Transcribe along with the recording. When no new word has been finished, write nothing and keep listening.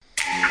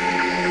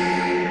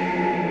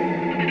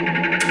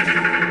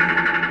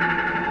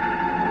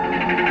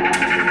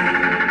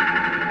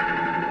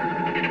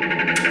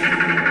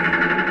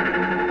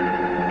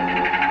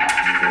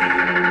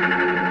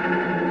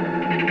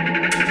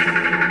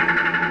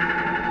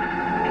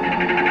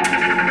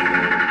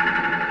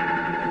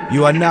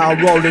You are now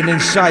rolling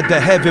inside the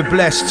heavy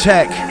blessed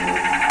tech.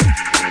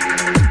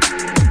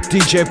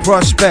 DJ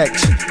Prospect,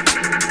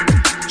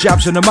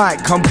 Jabz on the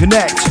mic, come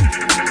connect.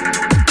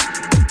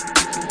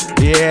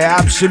 Yeah,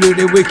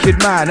 absolutely wicked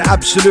man,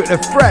 absolutely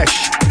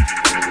fresh.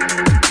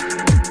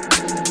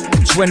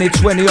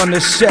 2020 on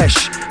the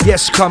sesh,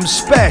 yes, come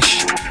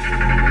spesh.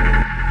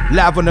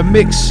 Live on the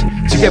mix,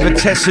 together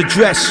test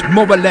address,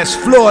 more or less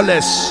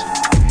flawless.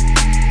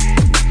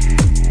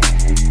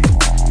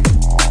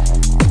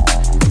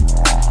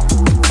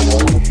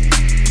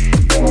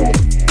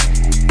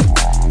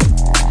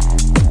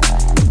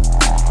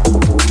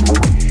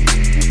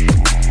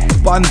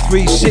 Bun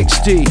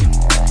 360,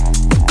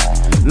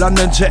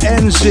 London to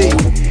NZ,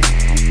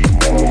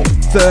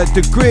 3rd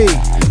degree,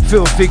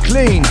 filthy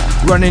clean,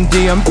 running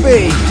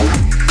DMB.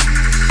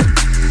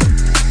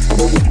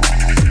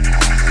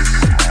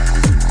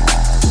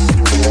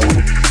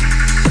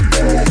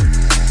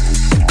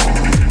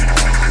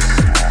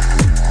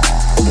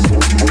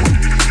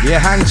 Yeah,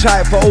 hang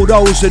tight for all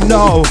those that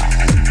know.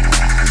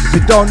 If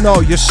you don't know,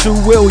 you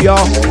soon will,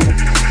 y'all.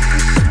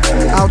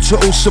 Out to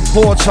all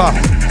supporter,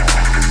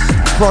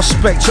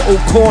 Prospect to all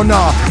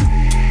corner,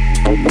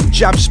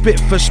 Jab spit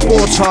for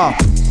sporter.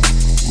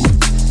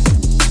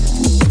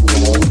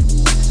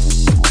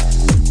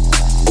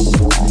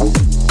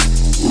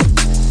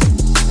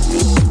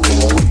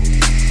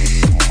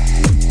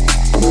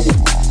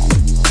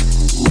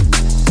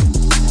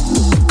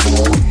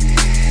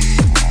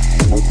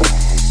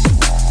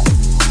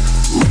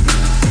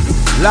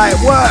 Light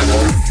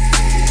work.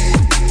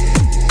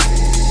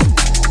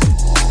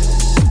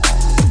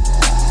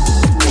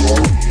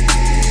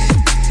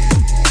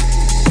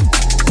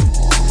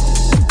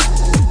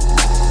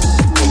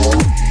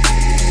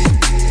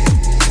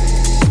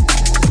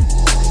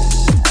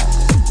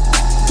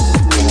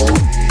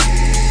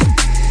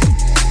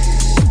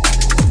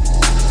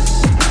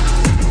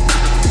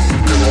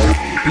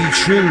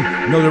 True,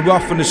 know the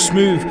rough and the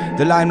smooth,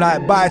 the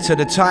limelight biter,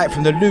 the tight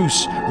from the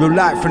loose, real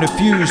light from the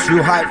fuse,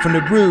 real hype from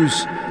the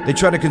bruise. They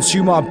try to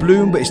consume our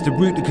bloom, but it's the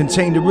root that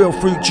contain the real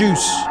fruit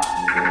juice.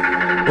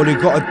 All you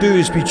gotta do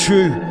is be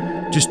true,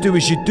 just do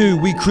as you do.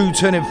 We crew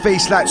turning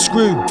face like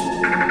screw,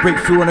 break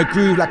through on a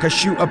groove like a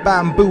shoot of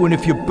bamboo. And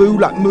if you boo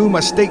like moo,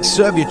 my steaks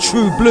serve you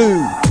true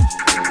blue.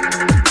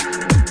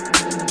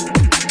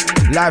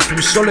 Live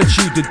from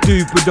solitude, the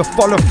dude with the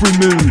follow through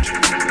mood,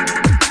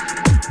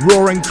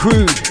 raw and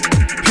crude,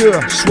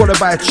 pure, swallowed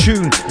by a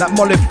tune like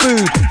molly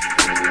food.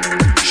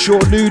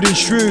 Short, lewd and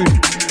shrewd,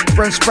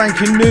 brand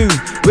spanking new,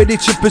 ready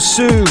to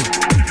pursue.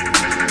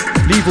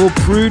 Leave all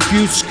prude,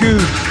 viewed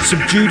skewed,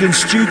 subdued and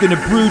stewed in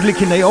a brood,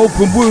 licking they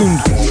open wound.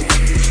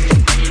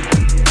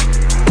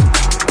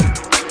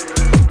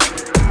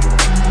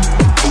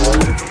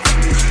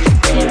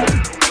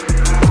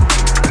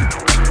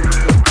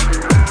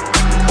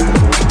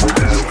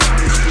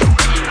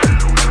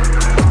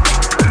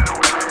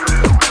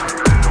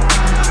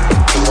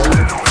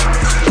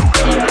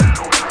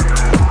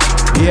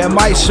 Yeah,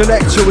 my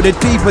selector with a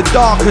deeper,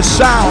 darker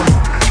sound.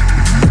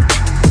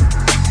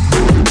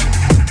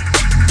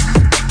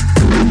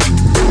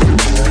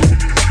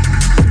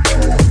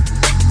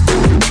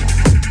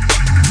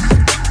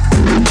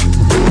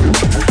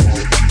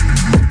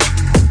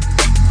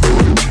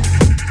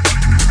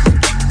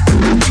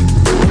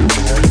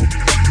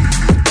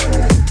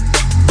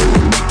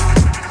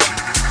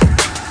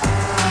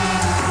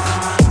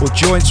 Or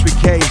joints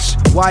with case,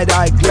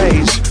 wide-eyed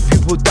glaze.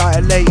 People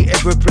dilate,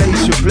 every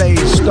place you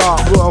blaze.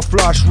 Start, royal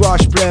flush,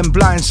 rush, blend,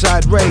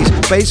 blindside rays.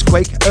 Bass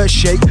quake, earth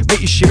shake, make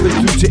you shiver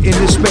through to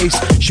inner space.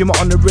 Shimmer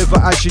on the river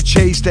as you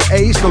chase the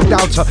ace. No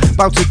doubter,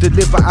 about to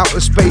deliver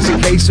outer space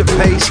in case of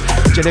pace.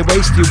 Jelly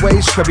waste your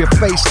waist, grab your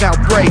face, now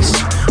brace.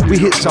 We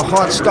hit so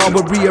hard, start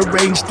with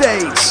rearrange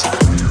dates.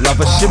 Love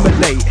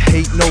assimilate,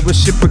 hate no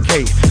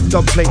reciprocate.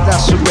 Dub plate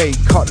lacerate,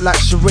 cut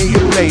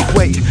lacerated blade.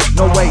 Wait,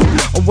 no wait,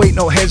 and wait,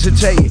 no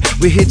hesitate.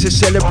 We're here to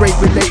celebrate,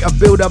 relate, and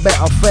build a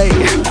better fate.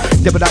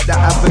 Never like that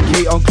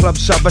advocate on club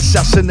sub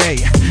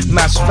assassinate.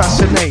 Mass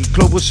fascinate,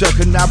 global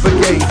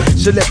circumnavigate.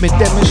 So let me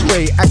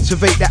demonstrate,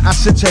 activate the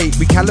acetate.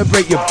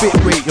 Recalibrate your bit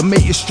rate and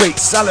make you straight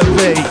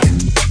salivate.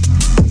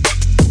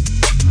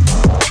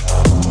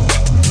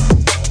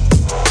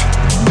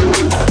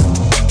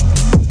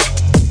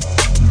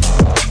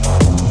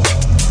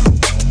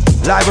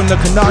 Live on the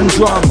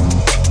conundrum.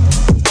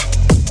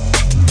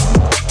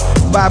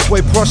 Bad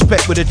boy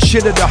Prospect with a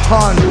chill of the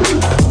hun.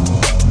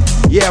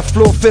 Yeah,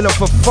 floor filler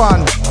for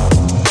fun.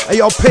 Hey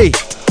yo P,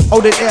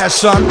 hold it there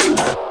son.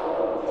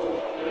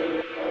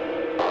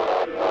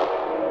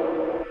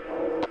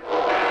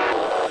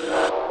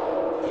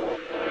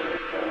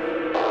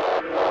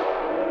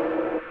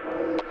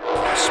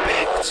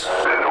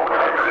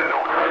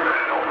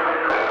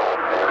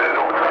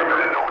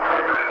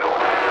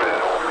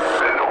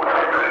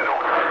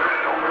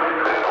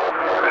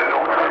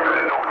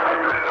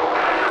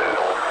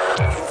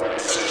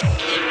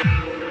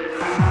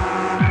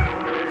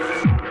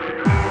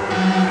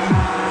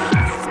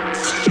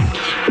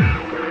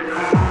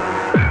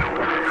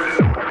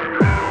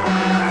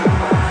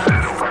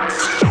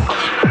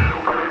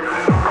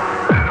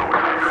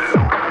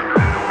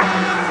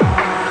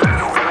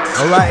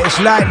 Alright, it's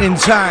lightning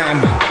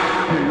time.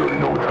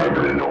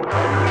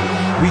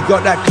 We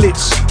got that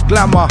glitz,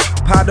 glamour,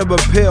 powder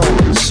and pill.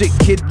 Sick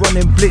kid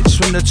running blitz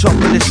from the top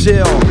of this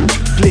hill.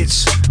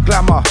 Glitz,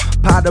 glamour,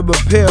 powder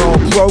and pill.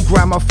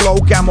 Programmer, flow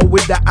gamma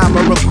with the hammer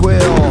and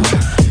quill.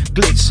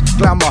 Glitz,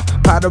 glamour,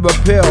 powder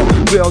and pill.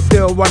 Real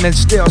deal running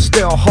still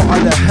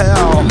hotter than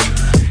hell.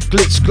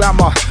 Glitz,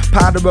 glamour,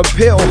 powder and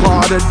pill.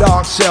 Harder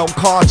dark cell,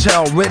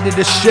 cartel, ready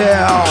to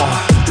shell.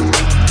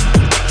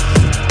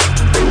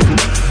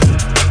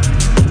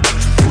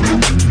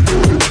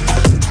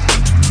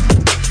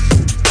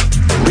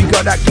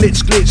 Got that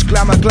glitz, glitz,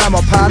 glamour,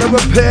 glamour, powder and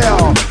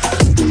pill.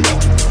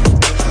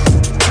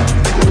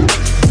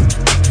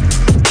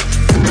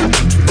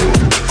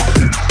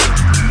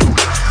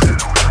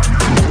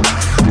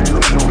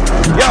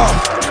 Yo,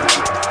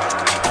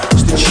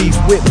 it's the chief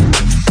whip.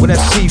 When I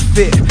see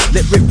fit,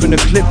 let rip from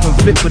the clip and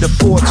flip with a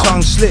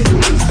 4-tongue slit.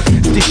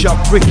 Dish up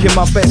brick in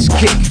my best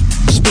kick.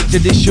 Spit the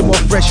dish, you're more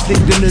fresh lick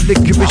than the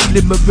licorice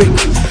limerick.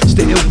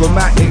 Still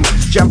grammatic,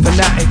 jam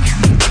fanatic.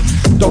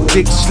 Dog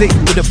dick slick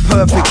with a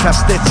perfect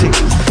aesthetic.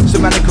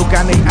 Semantic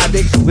organic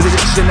addict with a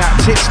lips and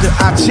tits. The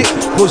attic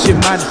causing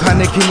mad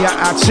panic in your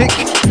attic.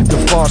 The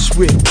fast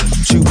whip,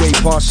 two-way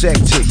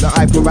parsectic. The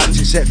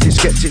hyperactive septic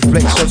skeptic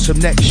flex on some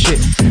next shit.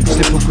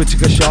 Slip a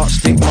critical sharp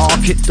stick,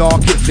 mark it,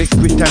 dark it, flick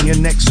grit down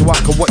your neck so I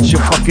can watch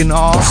your fucking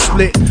arse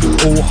split.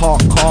 All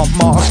heart can't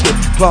mask it,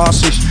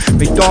 classish.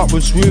 Make dark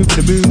rooms smooth in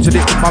the moon till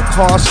it hit my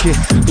casket.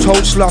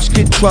 Toast lost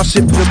it, trust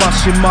it, put a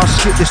mus in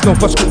musket. There's no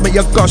fuss with me,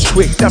 a gush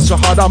quick. That's so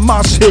hard I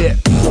must hit.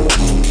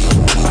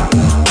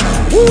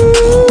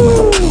 Woo!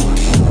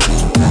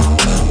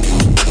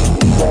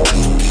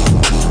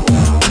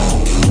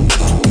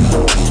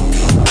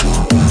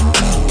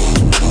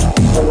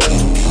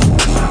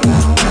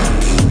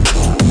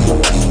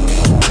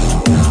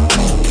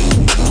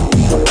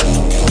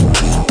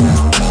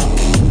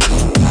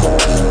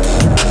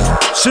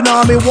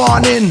 Tsunami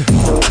warning.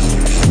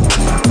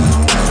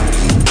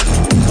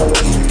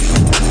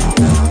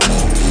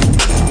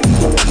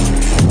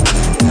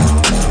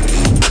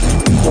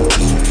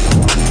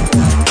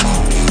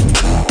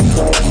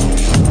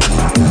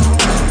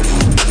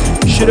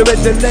 Should've read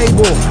the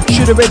label,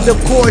 should've read the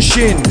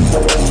caution.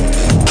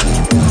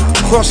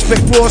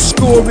 Prospect raw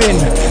scoring,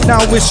 now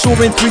we're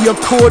soaring through your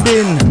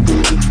cording.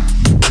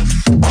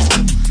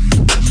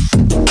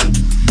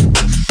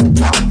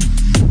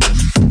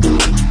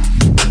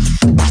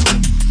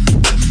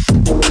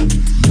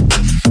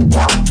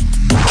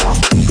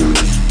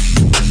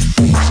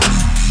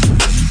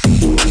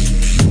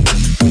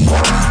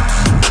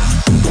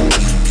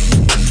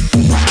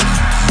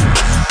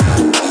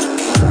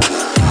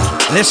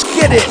 Let's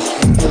get it.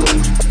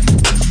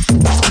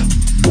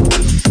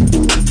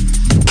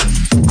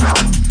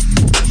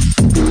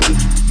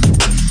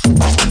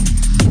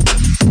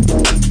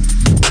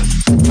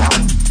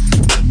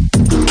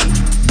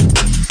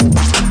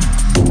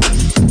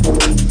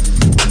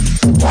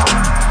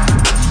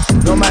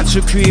 No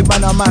matter creed,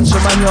 man, no matter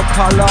man your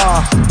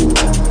color.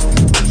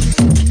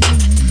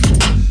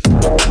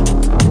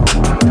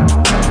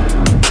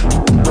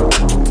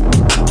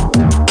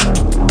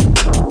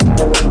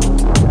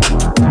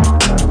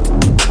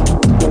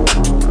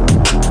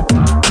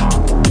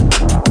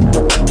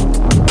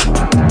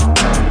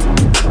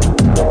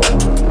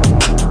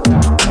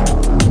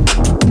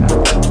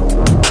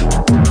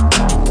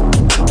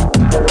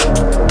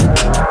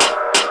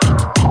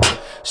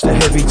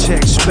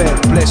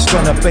 Blessed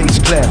on a bass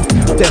clef,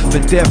 death for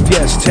death,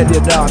 yes,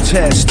 telling our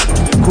test.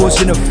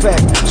 Cause and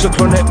effect,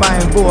 cyclonic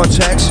mind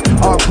vortex.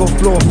 Hardcore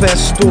floor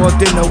fest,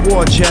 stored in a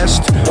war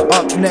chest.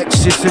 Up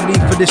next is the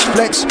lead for this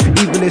flex.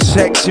 Evil is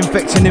sex,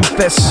 infecting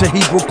infests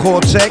cerebral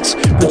cortex.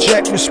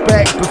 Project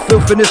respect, but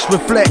filthiness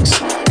reflects.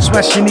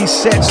 Smashing these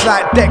sets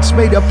like decks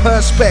made of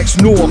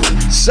perspex. North,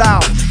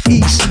 south,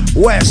 east,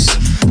 west.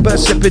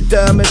 Burst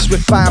epidermis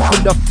with fire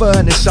from the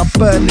furnace. I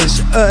burn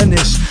this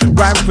earnest.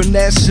 Rhyme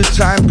finesse as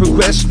time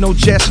progress. No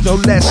jest, no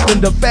less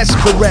than the best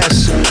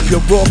caress.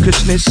 Pure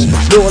raucousness,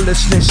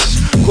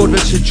 lawlessness.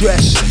 Cordless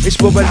address. It's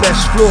more or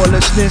less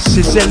flawlessness.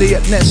 It's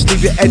Elliot Ness.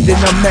 Leave your head in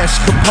a mess.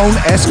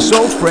 Capone-esque,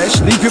 so fresh.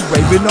 Leave you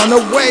raving on a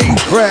wave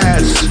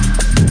press.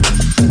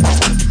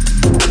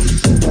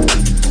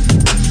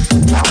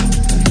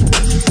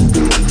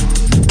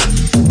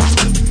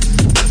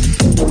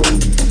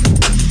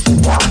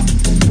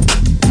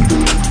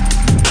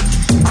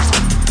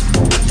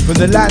 From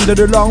the land of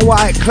the long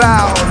white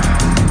cloud,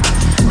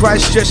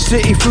 Christchurch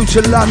city through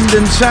to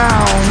London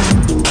town.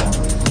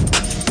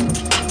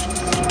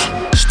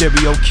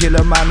 Stereo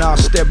killer man, our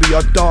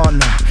stereo don.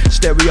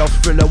 Stereo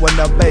thriller when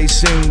the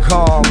bass in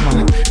calm.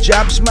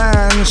 Jabz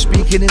man,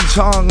 speaking in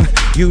tongue.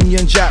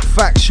 Union Jack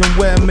faction,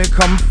 where me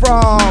come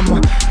from.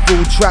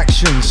 Full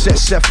traction,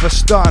 set for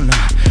stun.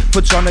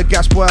 Foot on the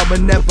gas, boy, I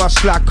will never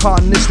slack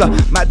on. It's the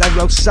Mad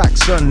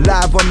Anglo-Saxon,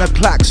 live on the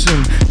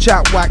klaxon.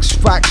 Chat wax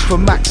facts for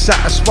max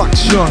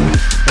satisfaction.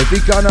 If we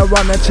gonna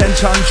run a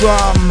 10-ton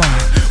drum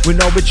with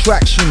no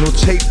retraction or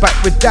take back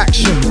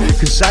redaction,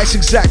 concise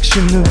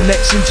exaction of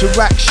next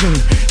interaction.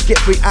 Get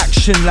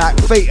reaction like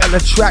fatal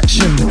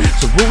attraction.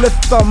 So rule of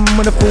thumb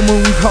when the full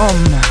moon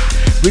come.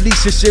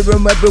 Release the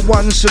serum,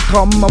 everyone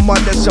succumb. I'm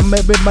one that's a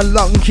maybe my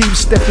lung keeps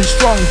stepping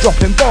strong.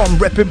 Dropping bomb,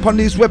 repping upon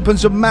these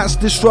weapons of mass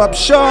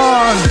disruption.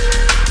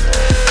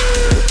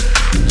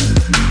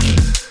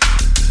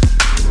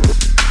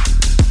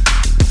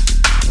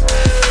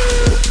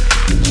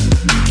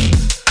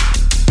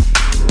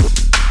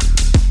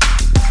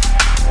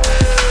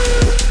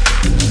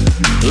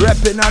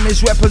 Repping on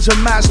his weapons of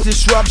mass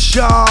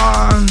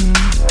disruption.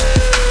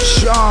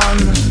 Sean,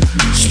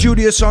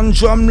 studious on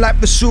drum like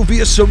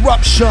Vesuvius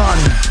eruption.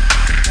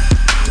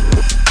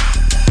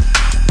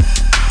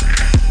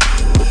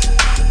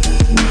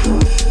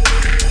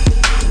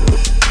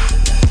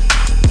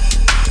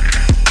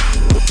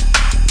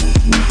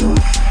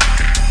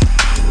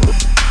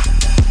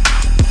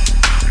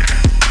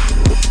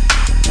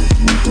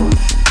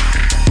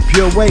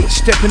 Pure weight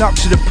stepping up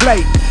to the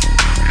plate.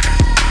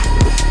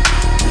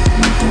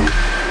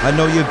 I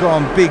know you're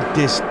going big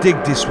this,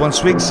 dig this. One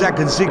swig,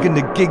 zag and zig in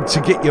the gig to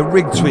get your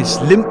rig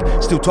twist. Limp,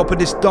 still top of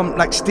this dump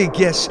like Stig,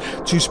 yes.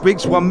 2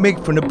 sprigs, 1 mig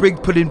from the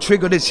brig, pulling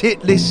trigger this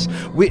hit list.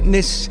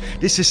 Witness,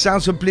 this is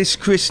sounds of bliss,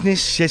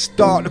 Christmas. Yes,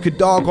 dark, look at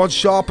dog on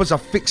sharp as I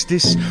fix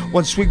this.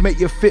 1 swig make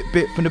your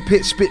Fitbit from the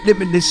pit, spit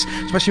limitless.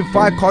 Smashing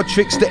 5 card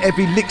tricks to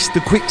every licks,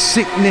 the quick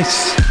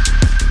sickness.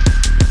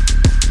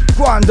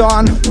 Go on,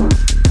 Don.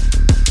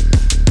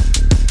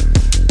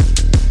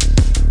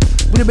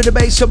 With a bit of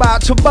bass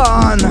about to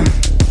burn.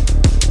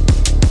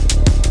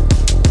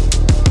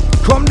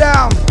 Come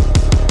down,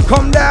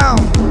 come down,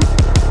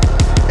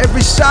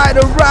 every side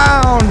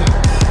around.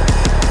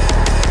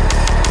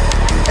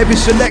 Every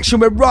selection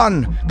we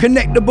run,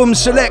 connect the boom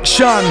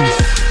selection.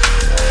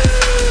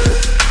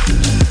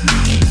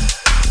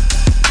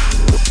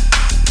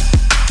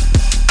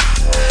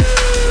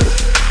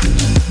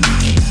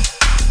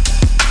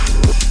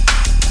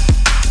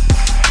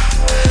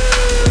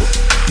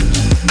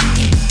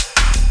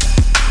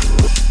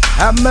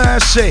 Have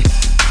mercy.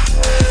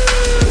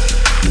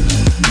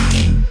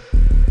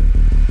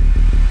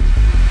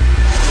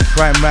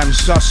 Crime ram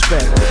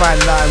suspect, fine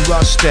line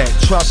rusted,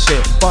 trust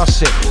it,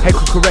 bust it,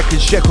 heckle correct and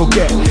sheckle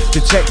get,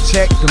 detect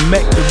tech, the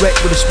mech, direct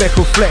with a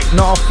speckle fleck,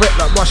 nah fret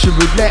like Russian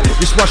roulette,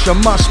 this Russia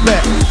must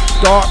bet,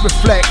 dark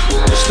reflect,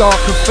 stark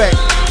effect,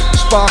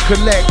 spark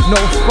elect, no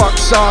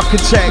fucks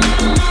architect,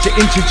 to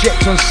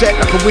interject on set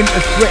like a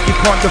winter threat, you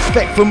can't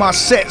defect from our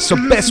set, so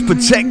best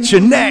protect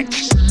your neck.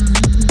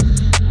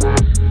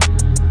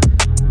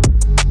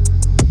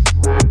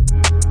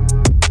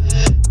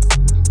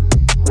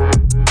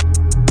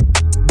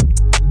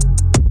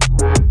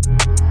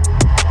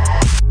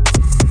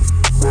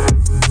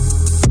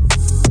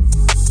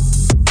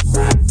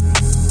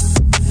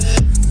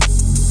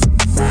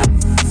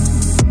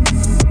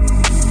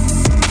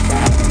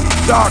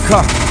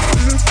 Darker.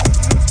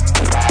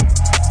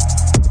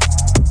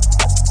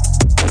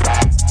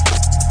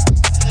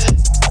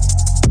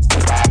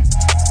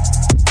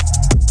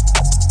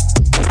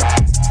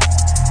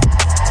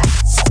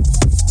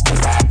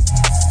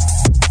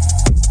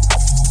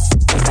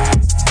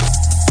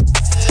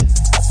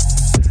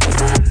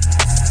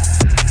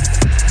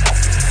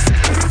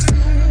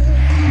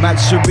 Mad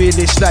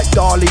surrealist like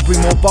Dali, bring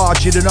more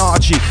bargy than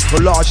Archie,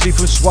 but largely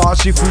from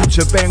Swazi through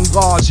to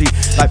Benghazi.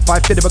 Like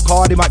 5 feet of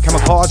Bacardi, might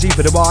kamikaze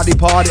for the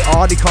party.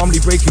 Ardy calmly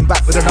breaking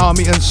back with an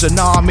army and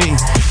tsunami.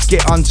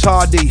 Get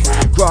untardy,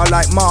 grow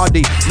like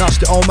Mardy.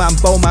 Nasty old man,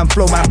 bowman,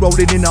 flow man,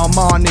 rolling in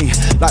Armani.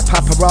 Like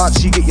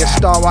paparazzi, get your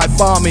star-eyed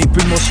balmy.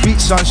 Bring more sweet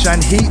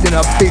sunshine heat than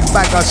a big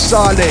bag of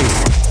Sally.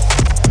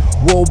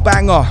 Wall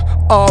banger,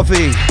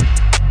 RV.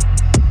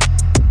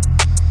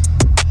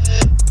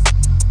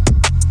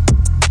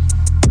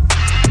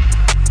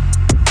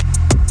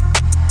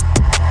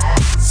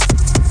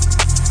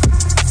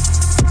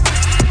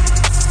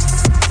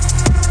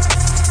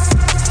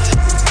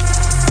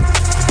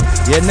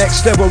 Yeah,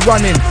 next level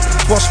running,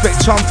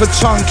 prospect ton for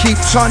ton, keep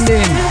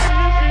tunning.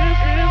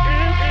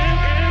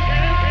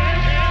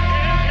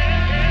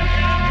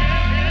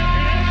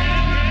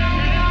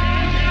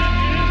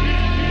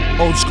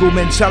 Old school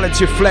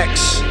mentality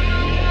flex.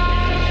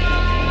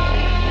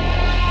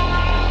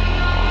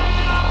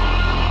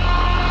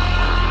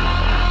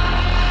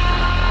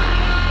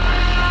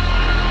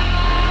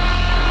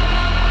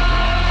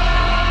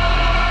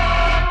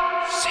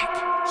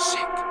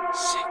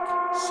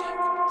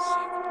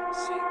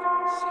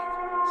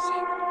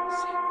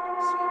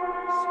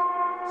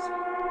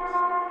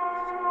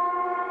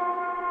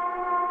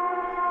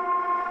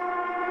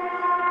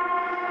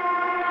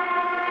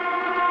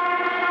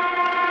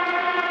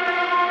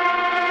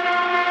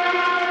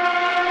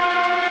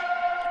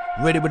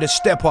 Ready with a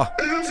stepper.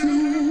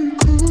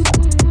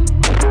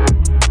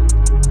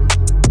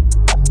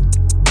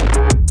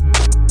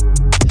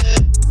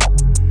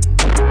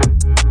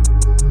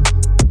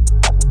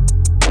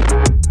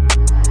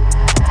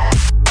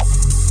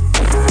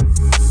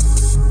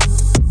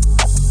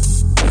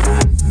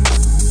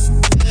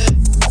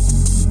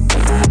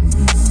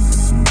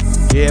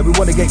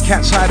 wanna get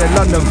cats high than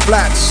London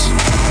flats.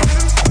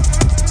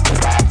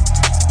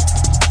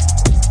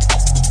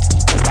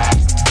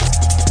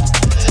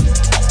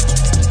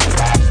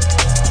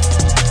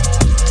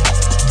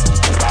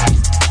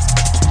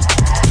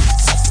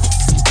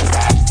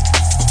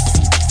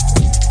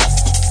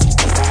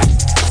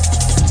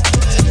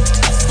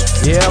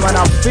 Yeah, man,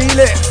 I feel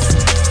it.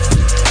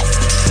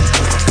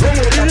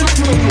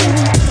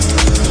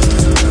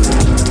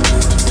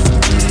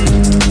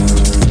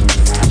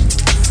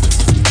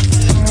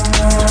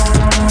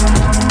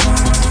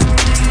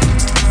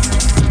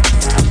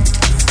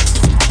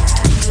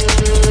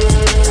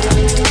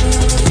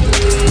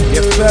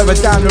 Yeah,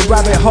 further down the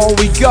rabbit hole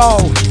we go.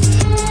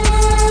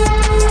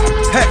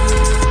 Hey,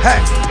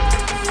 hey.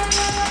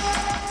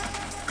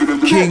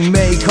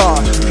 Kingmaker,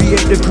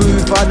 create the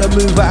groove, I'm the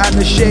mover and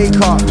the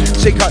shaker.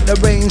 Take up the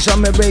reins,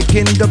 I'm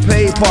breaking the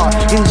paper.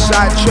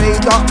 Inside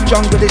trader,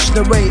 jungle is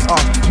narrator.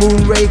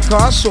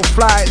 Moonraker, so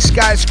fly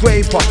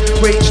skyscraper.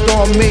 Great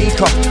storm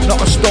maker,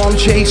 not a storm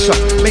chaser.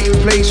 Make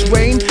place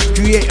rain,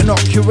 creator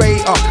not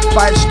curator.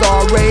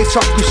 5-star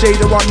rater,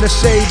 crusader on the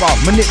saber.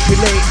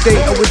 Manipulate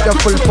data with the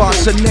full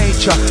force of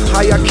nature.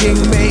 Higher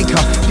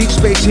kingmaker, deep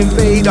space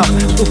invader.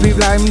 Filthy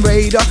blind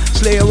raider,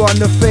 slayer on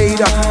the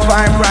fader.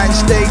 Fine rhyme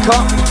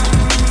staker.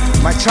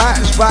 My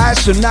titans vibe,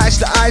 so nice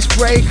the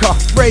icebreaker,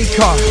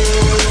 breaker,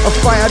 a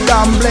fire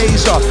down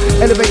blazer,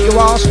 elevate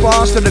your ass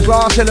fast to the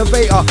glass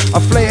elevator. I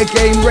play a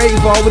game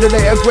raver with a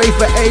later great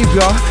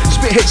behavior.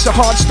 Spit hits a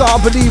hard star,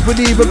 believe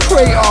a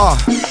crater.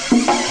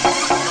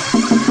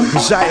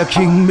 Cause I a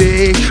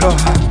kingmaker,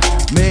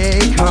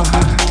 maker,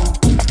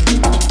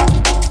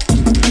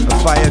 a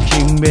fire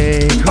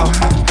kingmaker,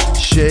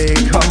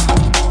 shaker.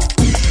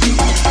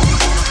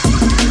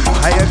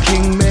 I a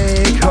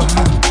kingmaker,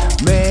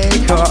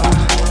 maker.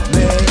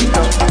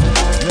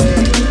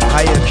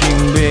 Higher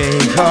king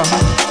maker,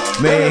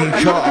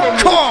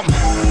 come!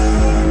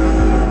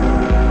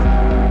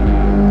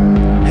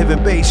 Heavy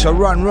bass, a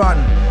run.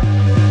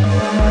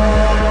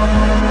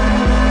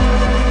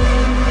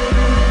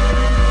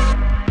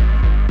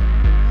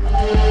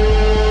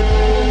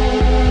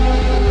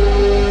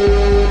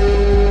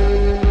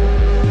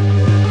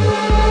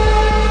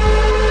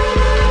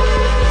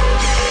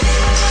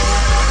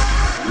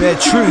 Bare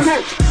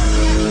truth.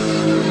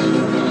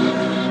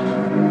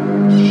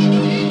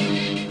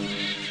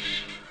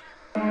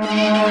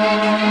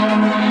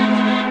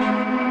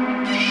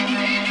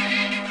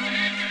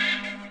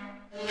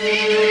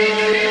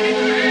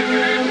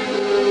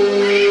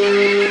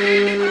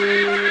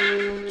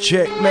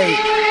 Checkmate,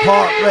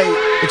 heart rate,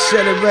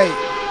 accelerate.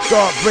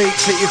 Dark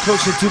breaks take you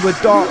closer to a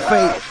dark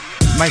fate.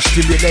 Man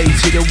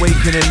stimulated,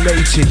 awakened,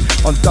 elated.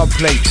 On dub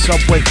plate,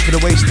 subway for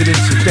the wasted and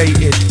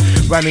sedated.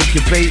 Rhyme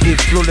incubated,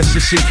 flawless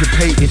and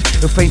syncopated.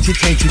 The fainted,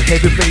 tainted,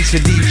 heavy bass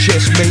and leave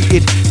chest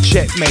mated.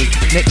 Checkmate,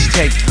 next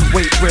take,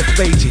 wait, breath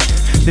baited.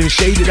 Then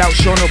shaded,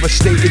 outshone,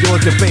 overstated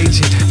or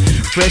debated.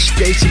 Fresh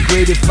gated,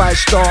 graded,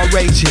 5-star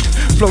rated.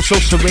 Flow so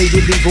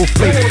serrated, legal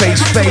fake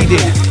face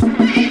faded.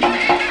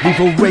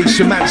 Evil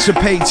race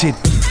emancipated.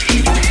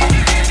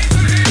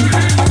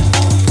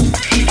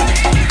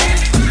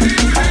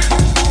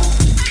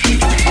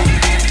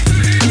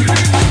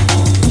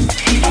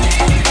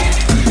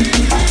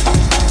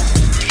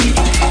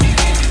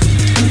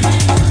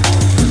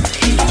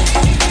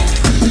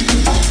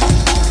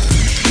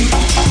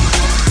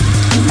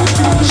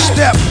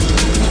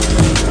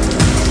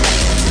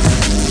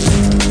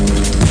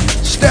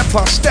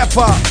 Step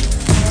up.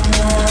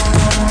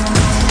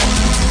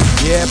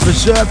 Yeah,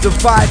 preserve the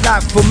vibe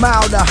like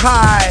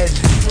formaldehyde.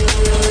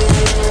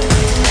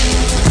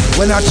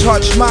 When I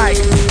touch mic,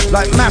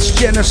 like mass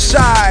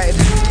genocide.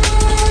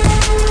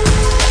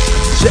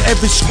 To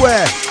every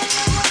square,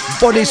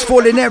 bodies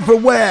falling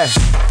everywhere.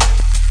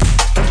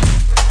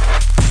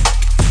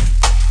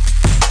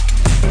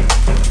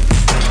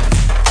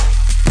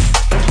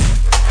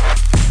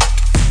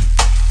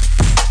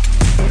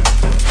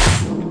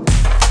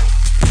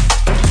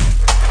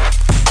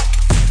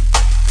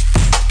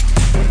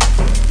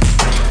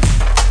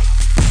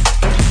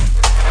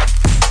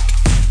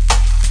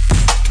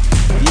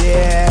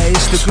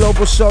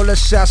 Global soul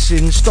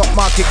assassin, stock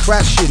market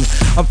crashing.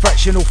 I'm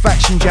fractional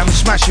faction, jam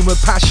smashing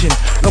with passion.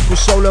 Local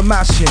soul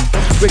amassing,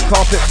 red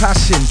carpet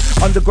passing.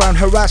 Underground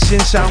harassing,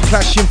 sound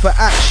clashing for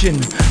action.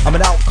 I'm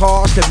an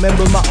outcast, a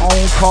member of my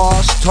own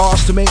cast.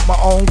 Tasked to make my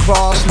own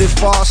class, live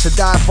fast and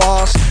die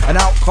fast. An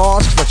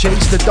outcast, cause I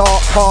chase the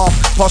dark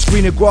path. Past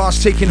greener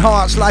grass, taking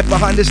hearts, life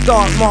behind this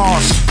dark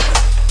mask.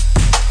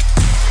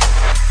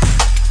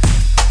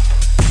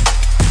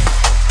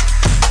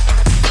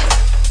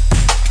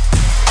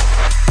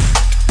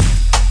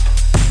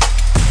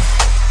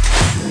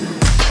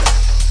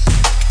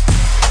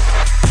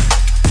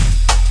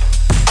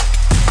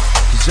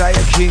 A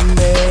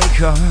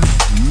kingmaker,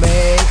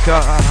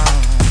 maker,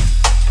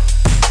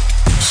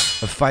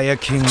 a fire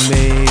king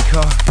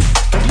maker,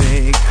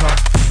 maker,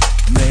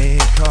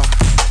 maker,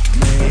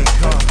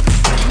 maker,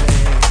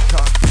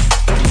 maker.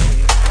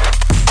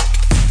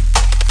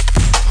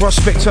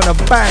 Prospect on a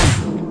bang.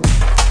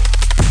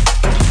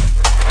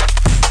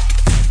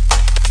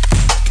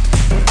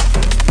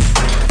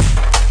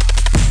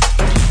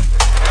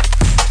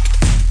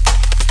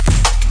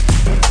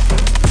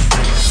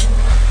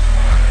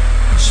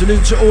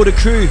 Salute to all the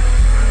crew,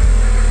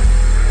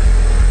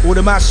 all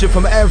the massive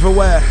from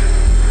everywhere.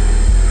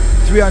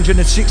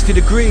 360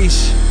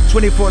 degrees,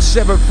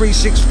 24/7,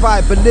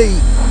 365,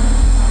 believe.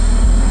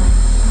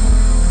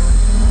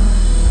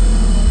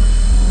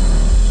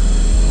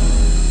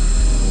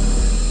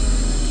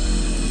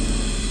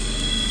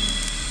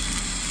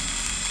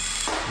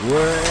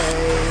 Way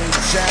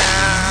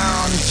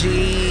down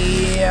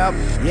deep,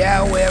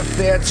 yeah, we're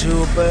fit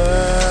to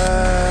burst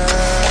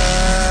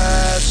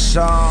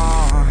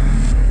on.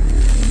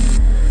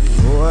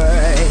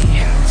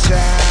 Way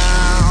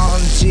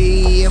down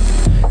deep,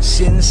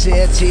 Sin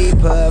City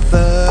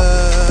perversion.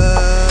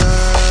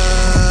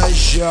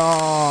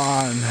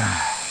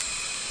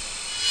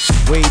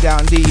 Way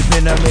down deep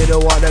in the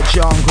middle of the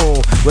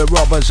jungle, where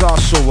robbers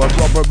hustle, where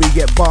robbery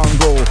get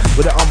bungled,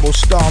 with a humble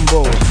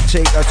stumble,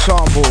 take a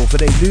tumble, for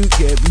they loot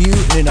get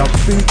mutant in a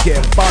boot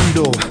get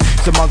bundle.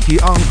 It's the monkey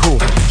uncle,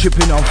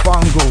 tripping on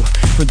fungal,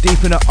 from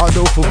deep in the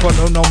huddle, for front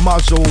on no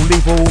muzzle,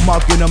 leave all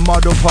mug in a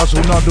muddle,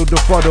 puzzle, noddle the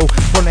fuddle,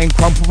 front end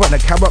crumple, and a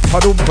carrot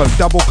puddle, with a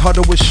double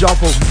cuddle with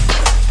shovel.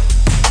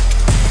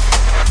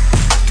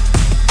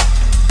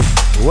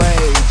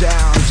 Way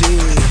down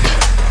deep.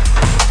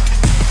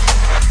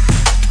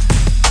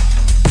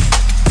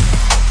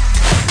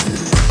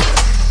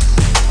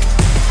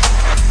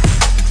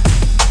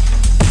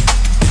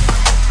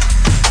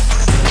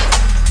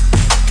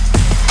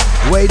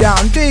 Way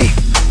down deep,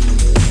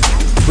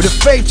 with a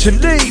faith to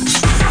leap.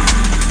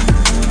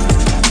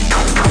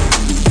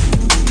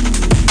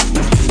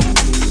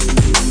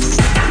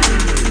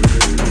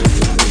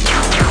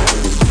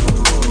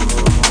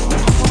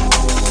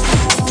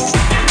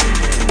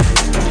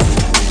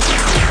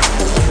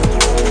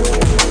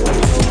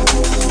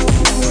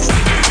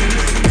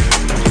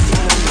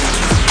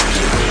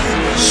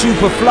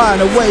 Super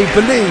flying away,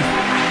 believe.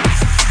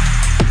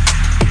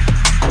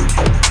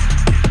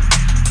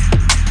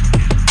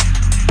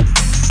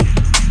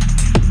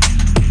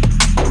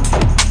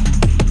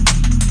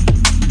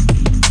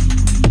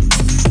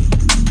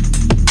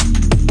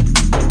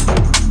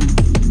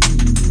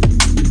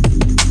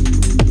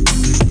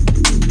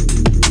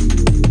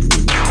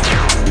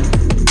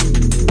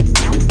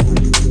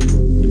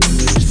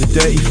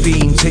 Dirty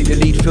fiend, take the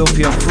lead,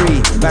 filthy and free.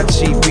 Bad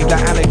seed, breed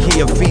like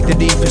anarchy and feed the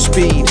need for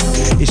speed.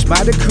 It's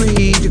my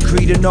decree, the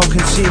creed and no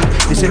concede.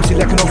 This MC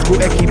like an old school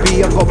Eki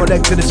B. I got my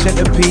leg to the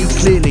centipede,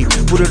 clearly.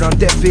 Put it on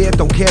deaf ear,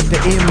 don't care if they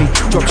hear me.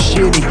 Drop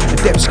shitty,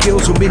 adept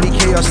skills or mini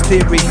chaos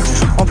theory.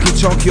 Onky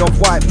tonky of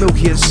white,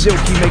 milky and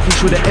silky, making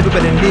sure that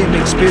everybody near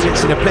me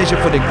experiencing the pleasure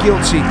for the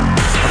guilty.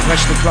 I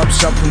flash the clubs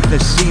up from the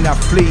scene, I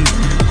flee.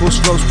 Course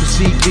flows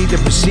proceed, lead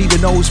and proceed, the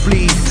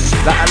nosebleed.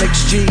 Like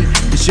Alex G,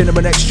 the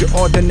gentleman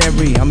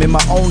extraordinary. I'm in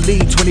my own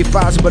league,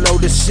 20,000 below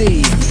the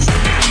sea.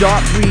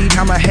 Sharp breed,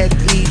 hammerhead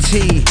ET.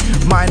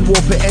 Mind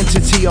warper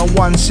entity on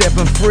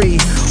 173.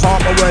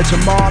 Heart my words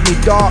and mark me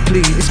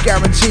darkly. It's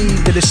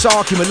guaranteed that the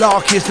sarky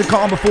malarkey is the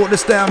calm before the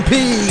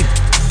stampede.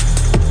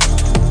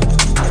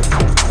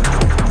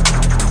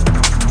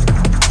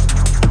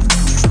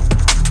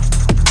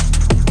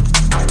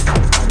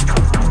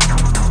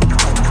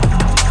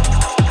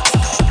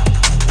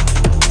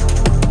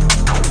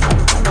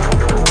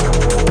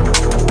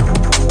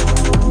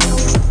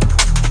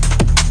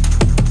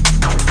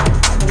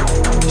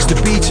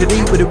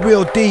 Eat with a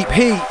real deep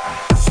heat.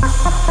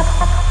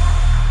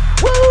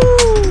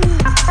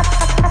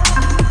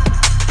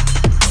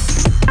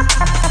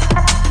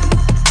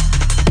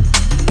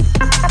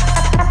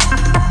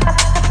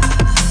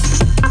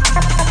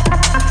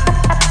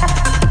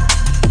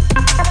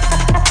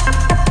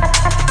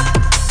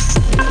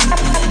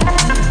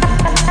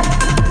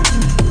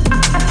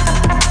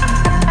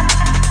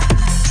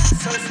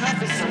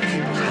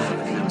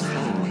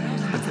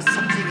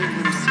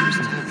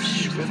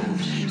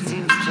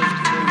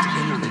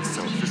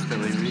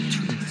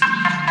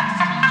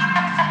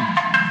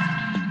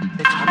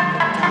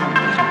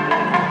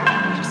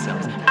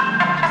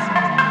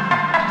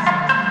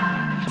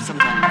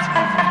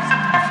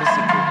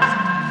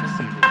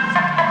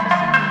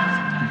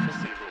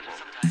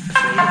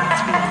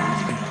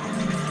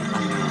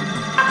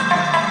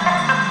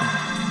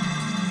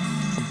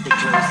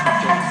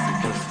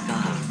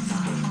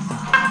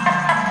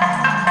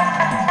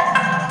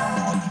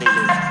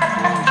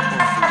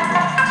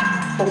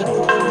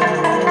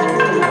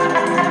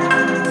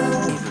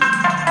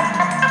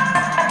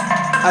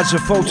 As a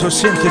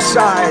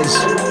photosynthesize.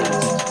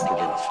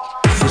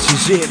 This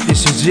is it,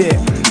 this is it.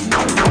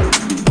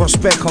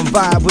 Prospect on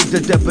vibe with the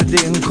devil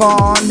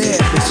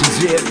incarnate. This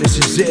is it, this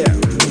is it.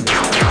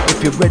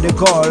 If you're ready,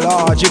 go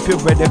large. If you're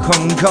ready,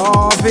 come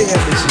carve it.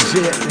 This is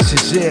it, this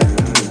is it.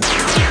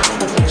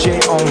 J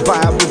on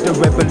vibe with the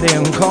rebel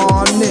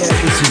incarnate.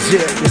 This is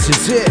it, this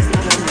is it.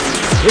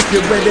 If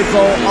you're ready to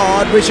go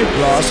hard, raise your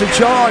glass and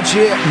charge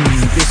it.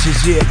 This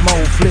is it, mo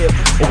flip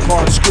or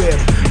card script.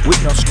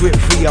 With no script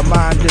for your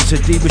mind, there's a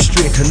deep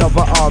restrict.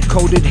 Another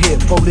hard-coded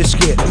hit, boldly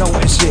skit,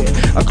 notice it.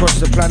 Across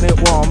the planet,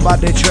 one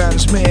body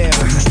transmit.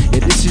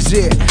 Yeah, this is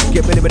it,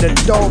 get ready with a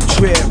dope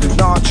trip.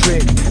 Not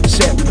trick,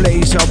 set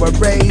blaze, I'll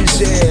erase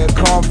it.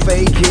 Can't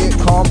fake it,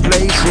 can't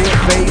place it.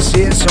 Face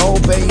it, so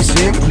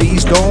basic,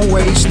 please don't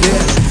waste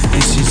it.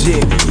 This is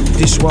it,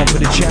 this one for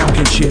the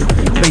championship.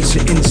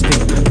 Basic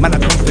instinct, man I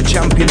come for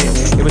champion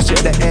it. It was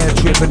at the air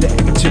trip and the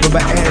active of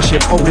an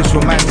airship. All this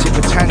romantic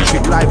and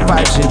tantric, life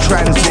vibes in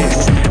transit.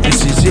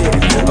 This is it,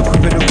 a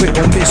quick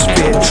or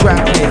misfit,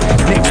 trap it.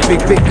 Next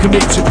big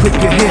commit to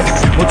quicker hit.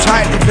 More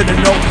tightly for the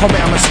no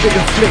comment, I'm a spit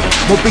and flick.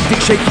 More big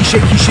dick shaky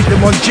shit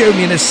than on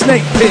Jeremy in a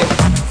snake pit.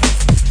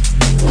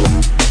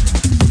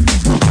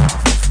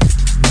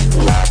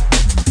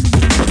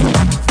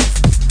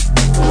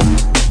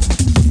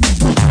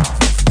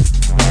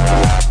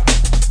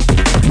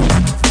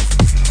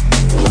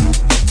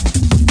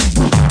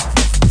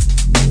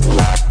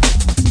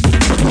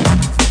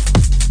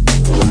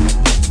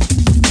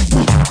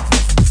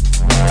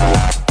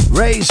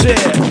 Raise it.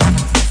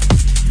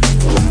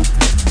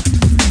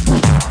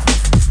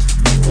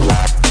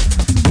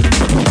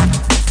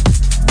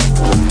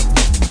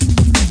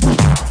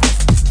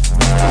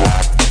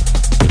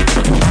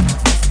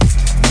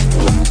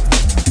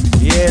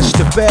 Yes,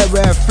 the bare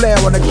rare flair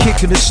on a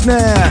kick and a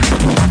snare.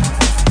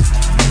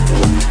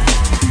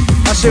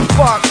 I said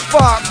fuck,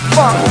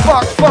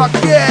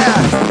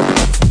 yeah.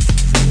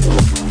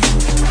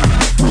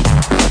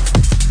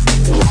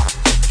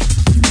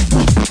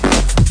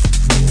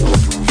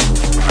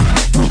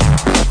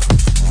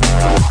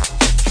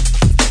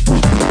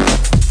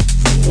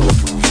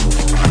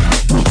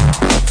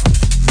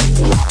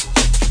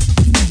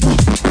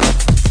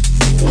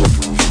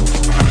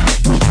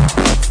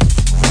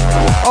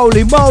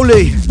 Holy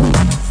moly!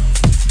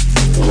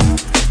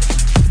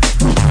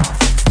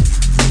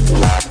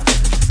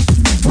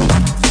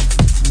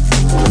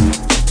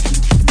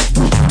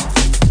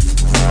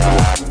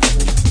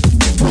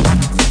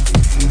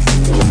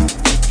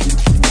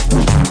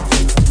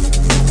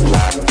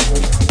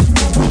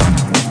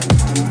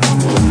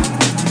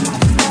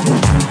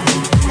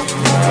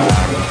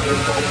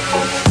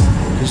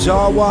 Cause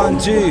all I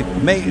want to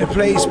make the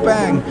place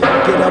bang.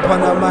 Get up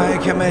on the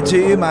mic and me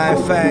do my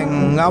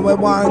thing. All I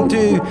want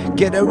to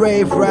get a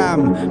rave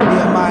ram. Me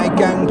and my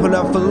gang pull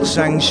a full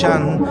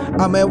sanction.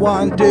 All I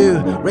want to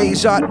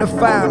raise out the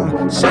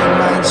fam. Same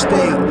mind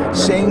state,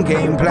 same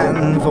game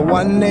plan. For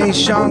one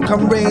nation,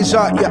 come raise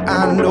out your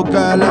hand. Oh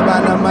girl,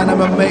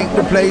 I'ma make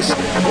the place.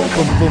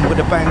 Boom boom with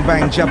a bang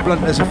bang. Jab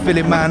blunt as a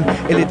Philly man.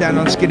 Illy down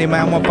on skinny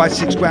man. 1 by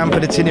 6 grand for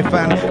the tinny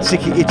fan.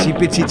 Sicky itchy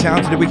bitty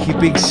town to the wiki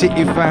big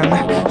city fan.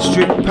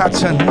 Strict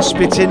pattern,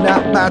 spitting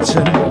that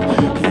baton.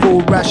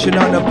 Full ration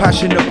on the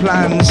passion, the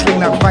plan. Sling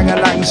that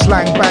bang-a-lang,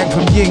 slang bang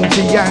from yin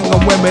to yang.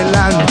 And when we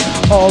land,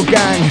 all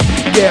gang,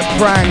 get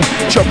prang.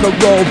 Chuck a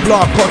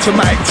roadblock,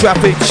 automatic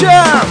traffic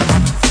jam.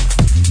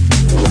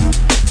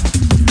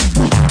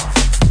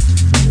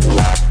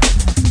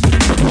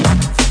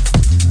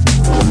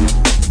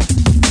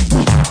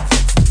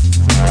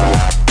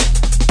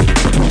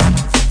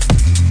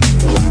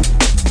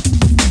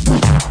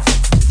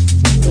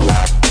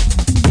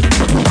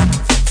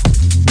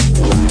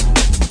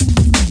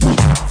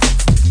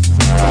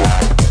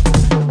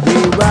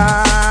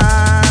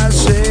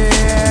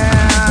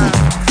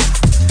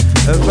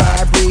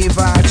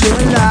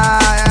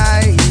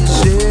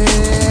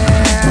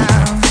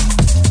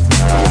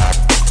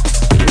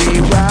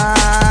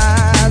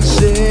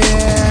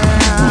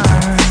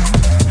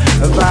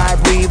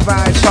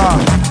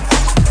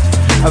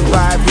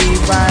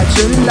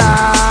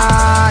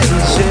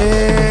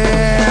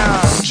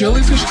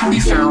 Jellyfish can be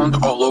found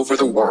all over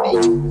the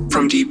world,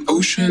 from deep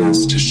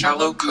oceans to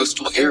shallow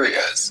coastal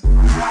areas.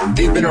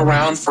 They've been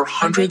around for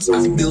hundreds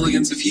of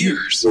millions of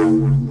years.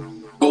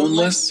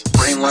 Boneless,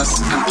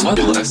 brainless, and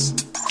bloodless,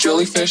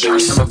 jellyfish are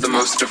some of the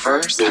most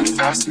diverse and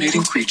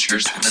fascinating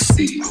creatures in the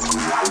sea.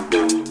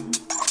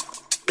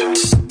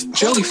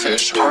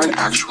 Jellyfish aren't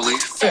actually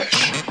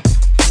fish.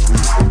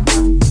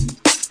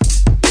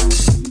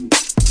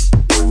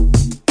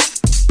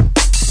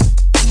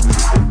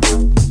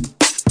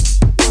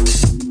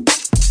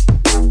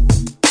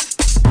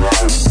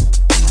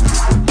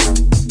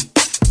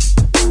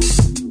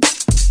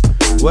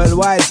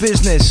 Worldwide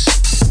business.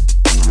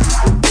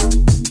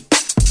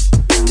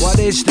 What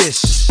is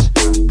this?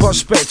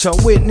 Prospect or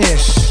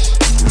witness?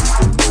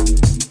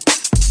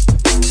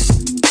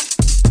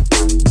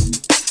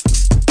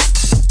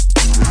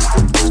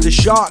 It's the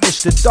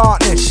sharpness, the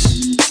darkness.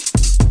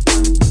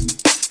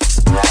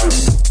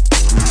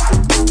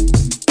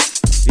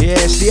 Yeah,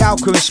 it's the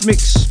alchemist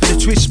mix for the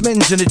twist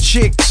men's and the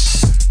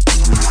chicks.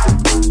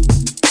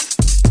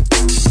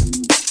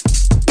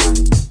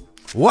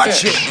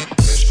 Watch it.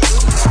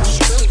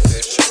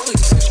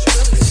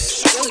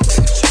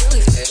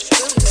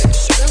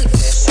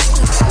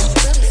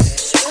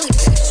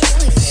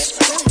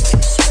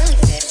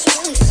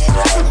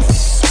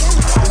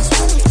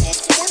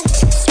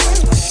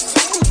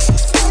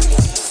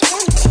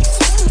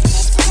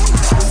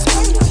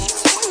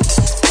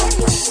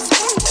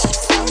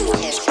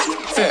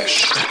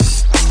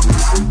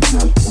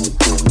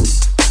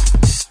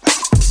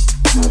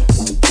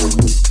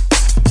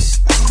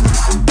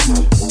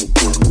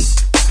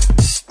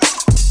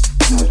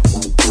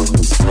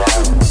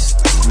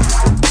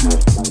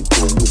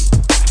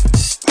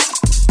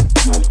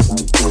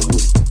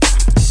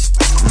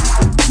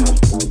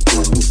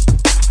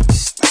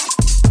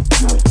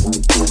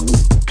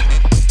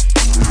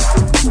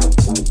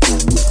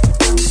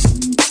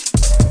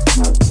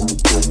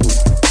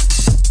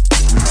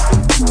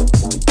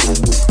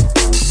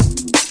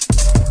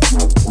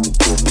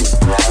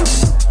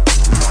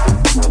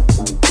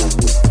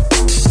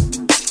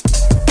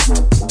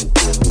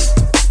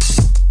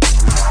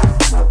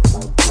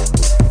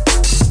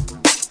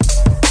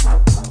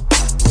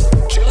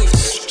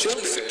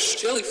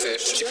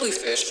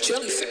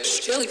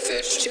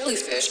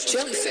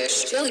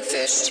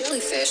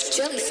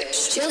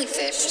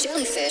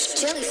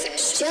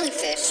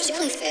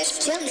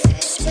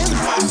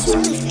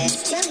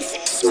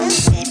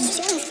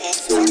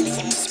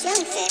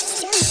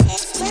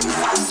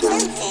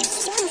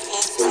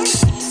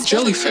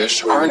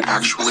 Jellyfish aren't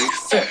actually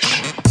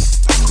fish.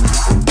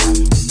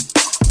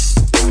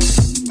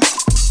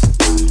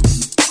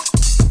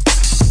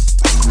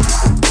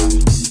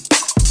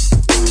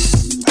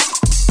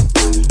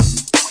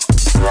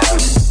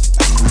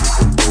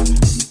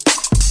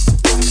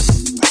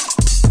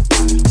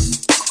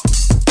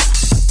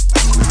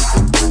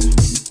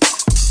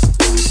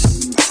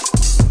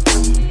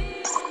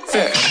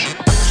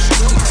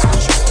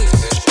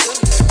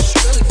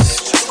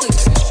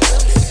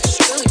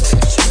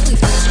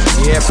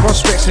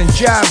 And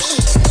Jabz,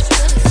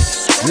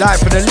 live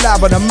for the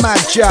lab on a mad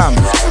jam.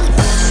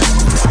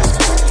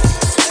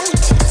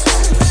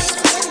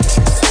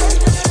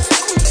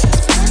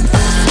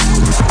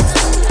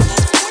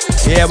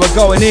 Yeah, we're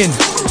going in.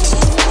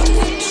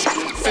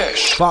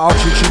 But I'll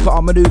shoot you for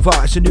our maneuver.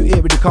 It's a new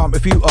era, you can't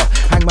refute her.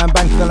 Hangman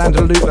bang for the land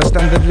of the looter.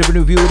 Stand and deliver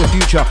a view of the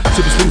future.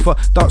 Super sleufer,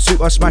 dark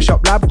suitor, smash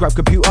up lab, grab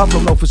computer.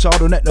 From no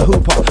facade or net the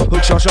hooper.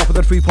 Hook shot sharper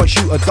than 3-point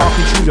shooter. Dark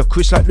intruder,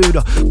 Chris like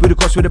Luda. With a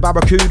cross with a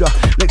barracuda.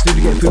 Lex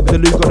Luda get food with a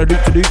Luke on a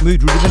loop to loop.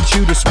 Mood ruder than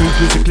Tudor.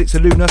 Smooth loser, clicks a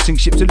Luna. Sink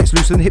ships to lips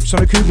loose and hips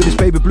on a Cuba. This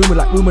baby bloomer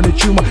like rumor and a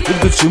tumor. With a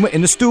consumer in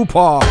the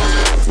stupor.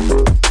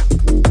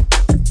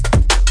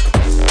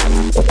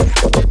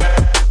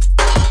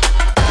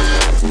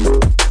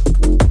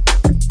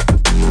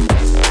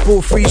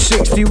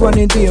 360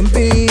 running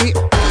D&B.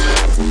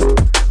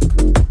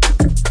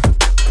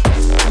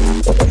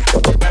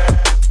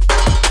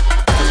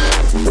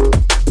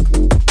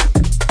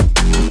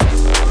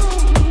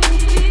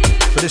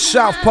 For the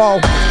South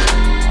Pole.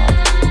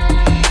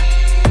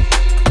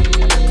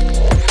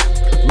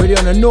 Ready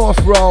on the North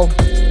Roll.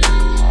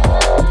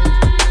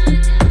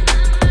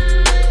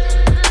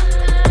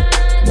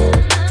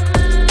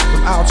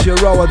 From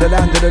Aotearoa, the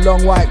land of the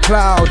long white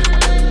cloud,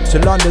 to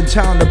London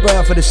town, the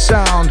birth of the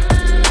sound.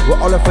 We're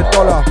dollar for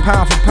dollar,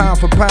 pound for pound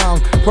for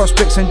pound.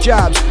 Prospects and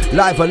Jabz,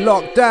 live are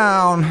locked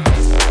down.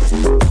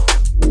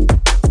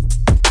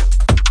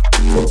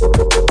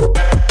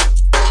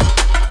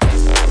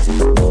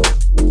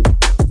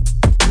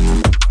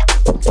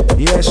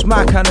 Yeah, it's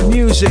my kind of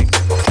music.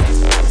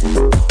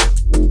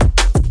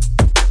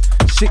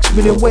 6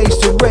 million ways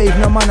to rave,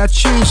 no man, I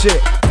choose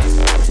it.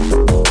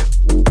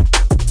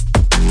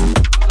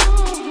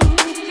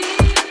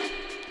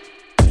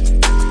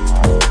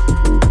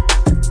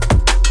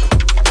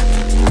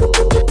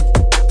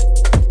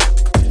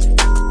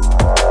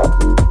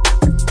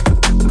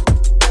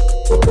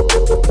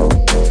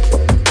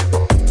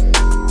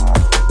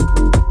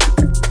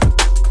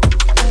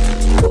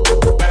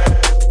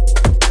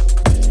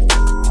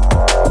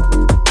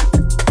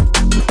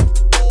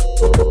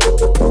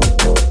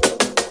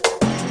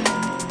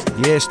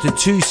 Yes, the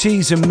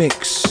 2-season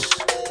mix.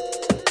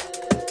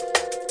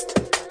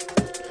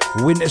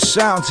 Winter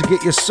sound to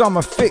get your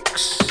summer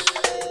fix.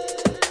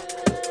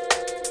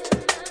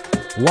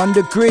 1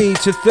 degree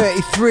to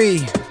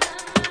 33.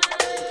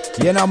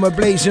 Yeah, now we're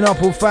blazing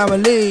up all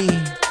family.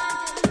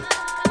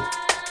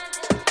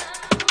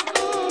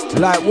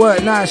 Light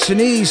work, nice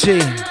and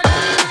easy.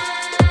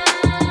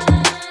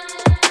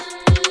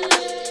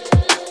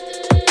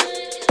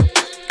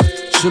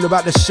 It's all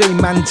about the same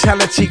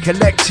mentality,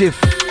 collective.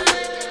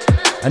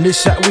 And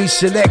this that we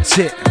select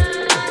it.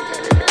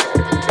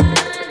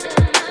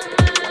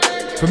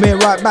 From here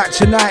right back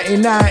to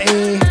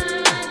 1990.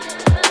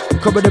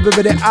 Cover the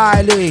river the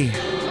Eiley.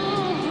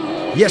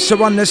 Yes,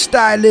 sir, on the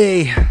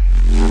styly.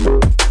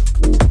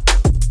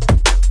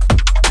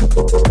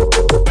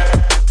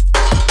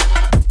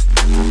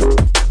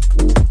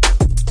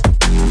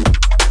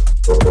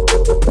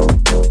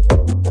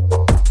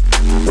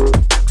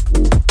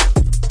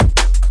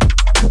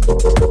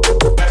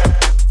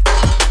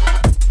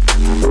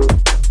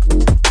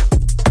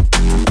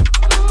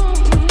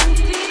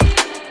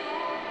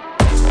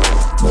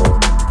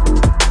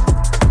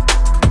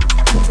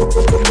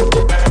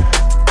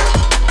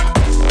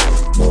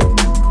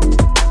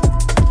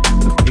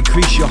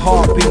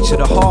 To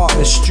the heart of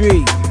the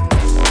street.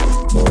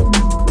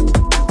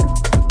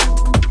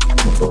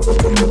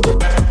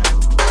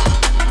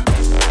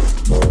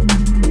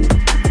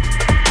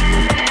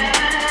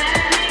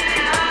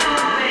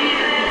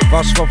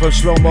 Bust off a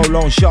slow-mo,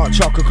 long shot,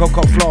 chocolate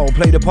cocoa flow.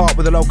 Play the part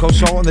with the loco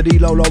soul on the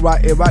D-Lolo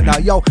right here, right now.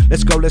 Yo,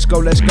 let's go, let's go,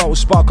 let's go.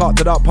 Spark up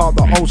to that part,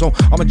 the ozone.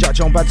 I'm a judge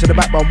on back to the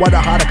backbone. What a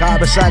hard guy,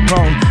 a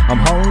cyclone. I'm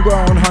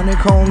homegrown,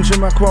 honeycombs in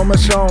my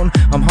chromosome.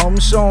 I'm home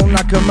sewn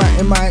like a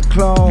Matty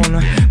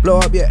clone. Blow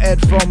up your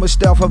headphone with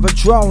stealth of a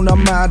drone.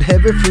 I'm mad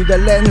heavy through the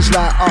lens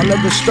like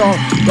Oliver Stone.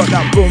 Got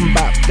that boom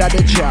bap,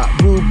 daddy chat,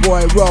 rude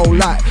boy roll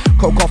like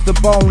coke off the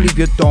bone. Leave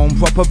your dome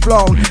proper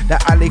blown.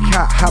 That alley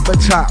cat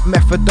habitat,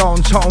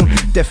 methadone tone.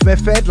 Death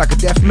method like a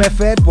death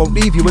method, won't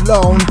leave you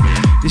alone.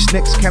 This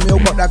next cameo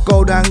got that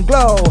golden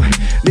glow.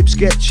 Lips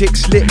get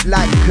chicks lit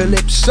like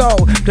calypso.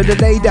 To the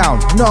lay down,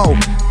 no,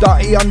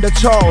 dirty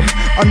undertow.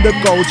 Under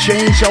gold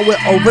chain, shall we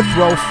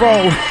overthrow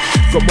foe.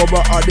 Got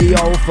more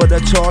audio for the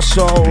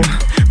torso.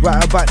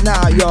 Right about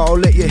now, yo,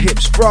 let your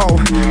hips throw.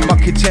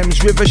 Mucky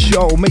Thames River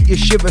show, make you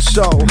shiver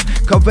so.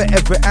 Cover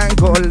every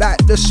angle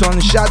like the sun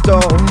shadow.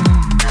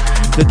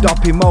 The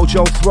doppy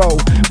mojo throw.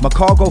 My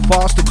car go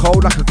fast and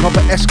cold like a copper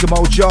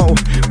Eskimo Joe.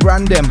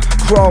 Brand them,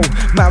 crow,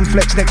 man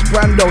flex next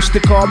Brando.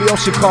 Sticario,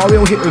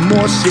 Sicario, hit with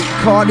more sick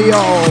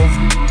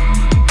cardio.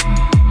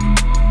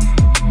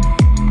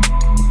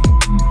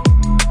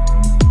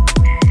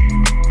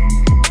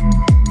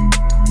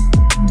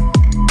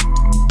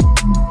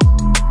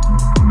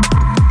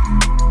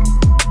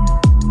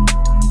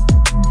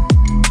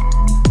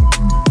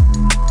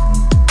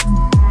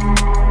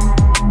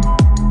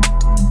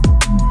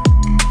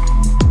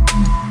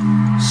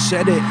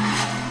 Said it.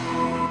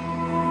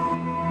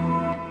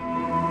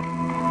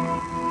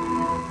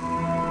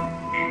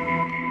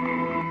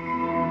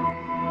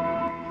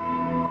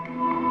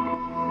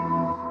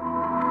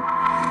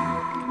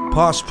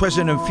 Past,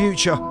 present and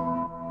future,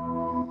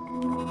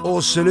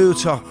 all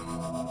salute her.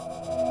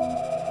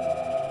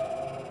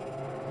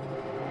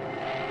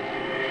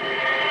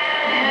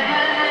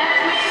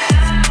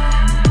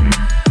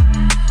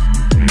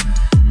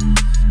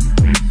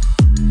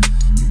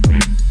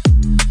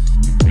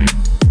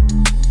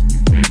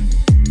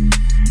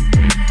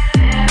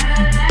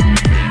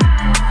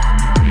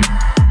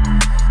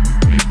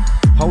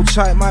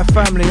 Tight, my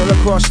family all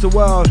across the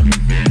world.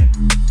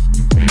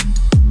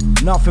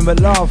 Nothing but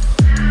love.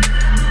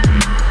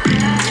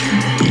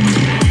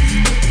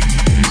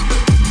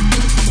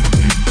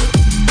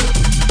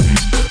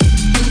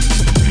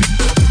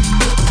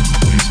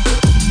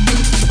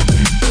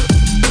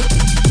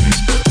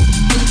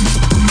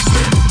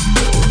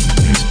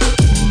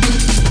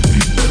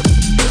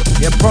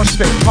 Yeah,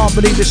 prospect, can't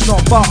believe it's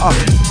not butter.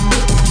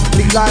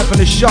 Leak live on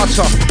the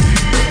shutter.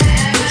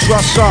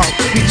 Trust up,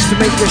 beats to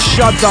make you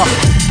shudder.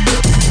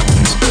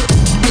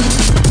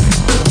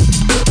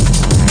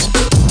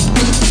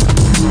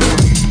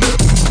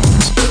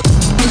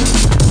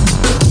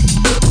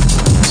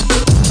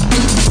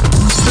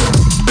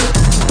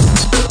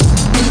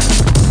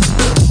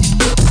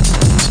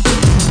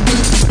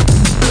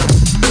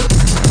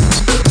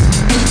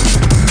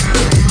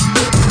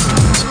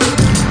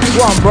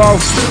 Go on, bro.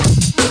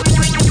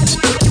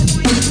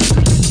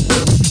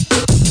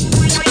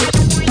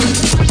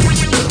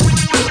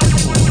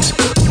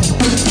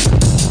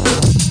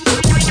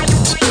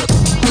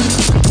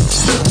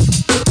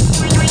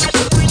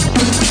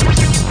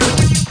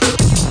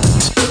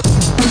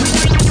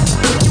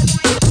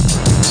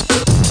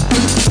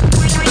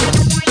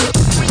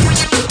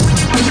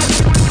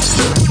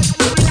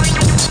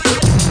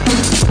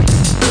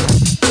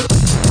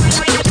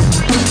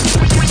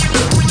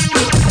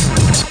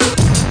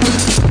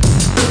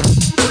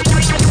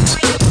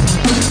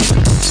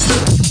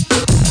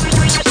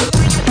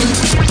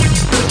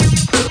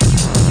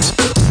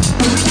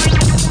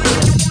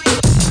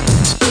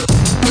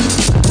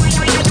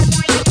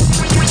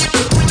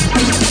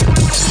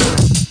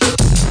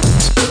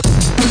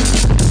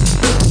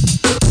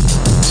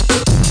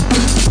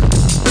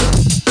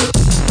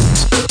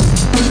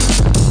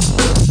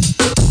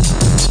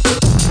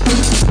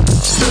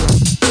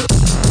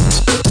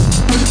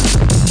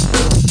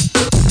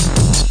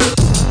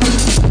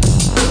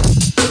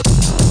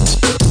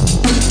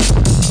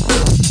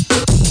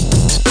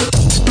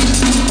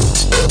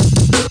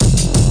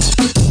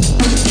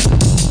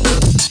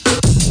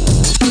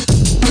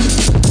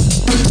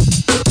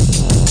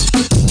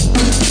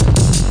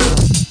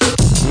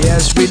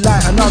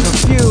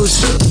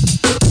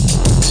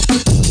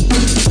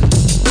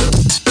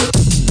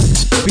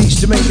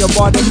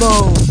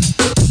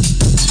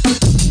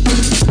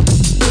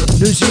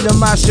 New Zealand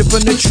massive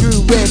and the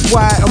true red,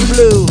 white and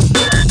blue.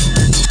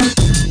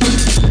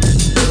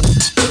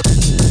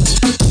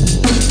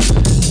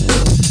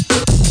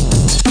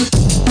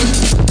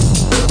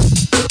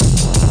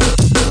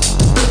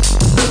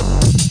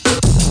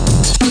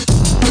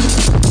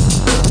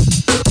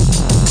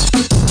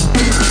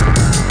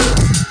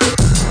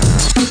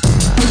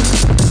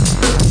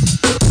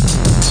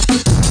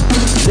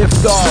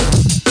 Lift off.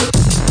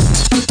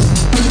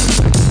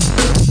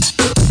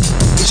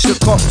 It's a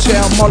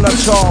cocktail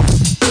Molotov.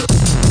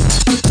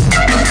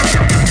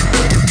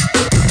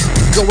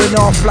 Going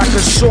off like a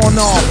sawn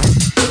off.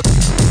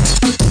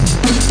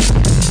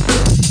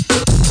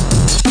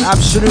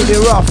 Absolutely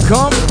rough,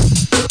 come.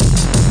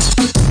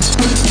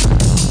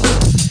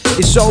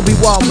 It's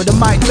Obi-Wan with the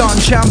Mike Dunn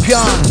champion.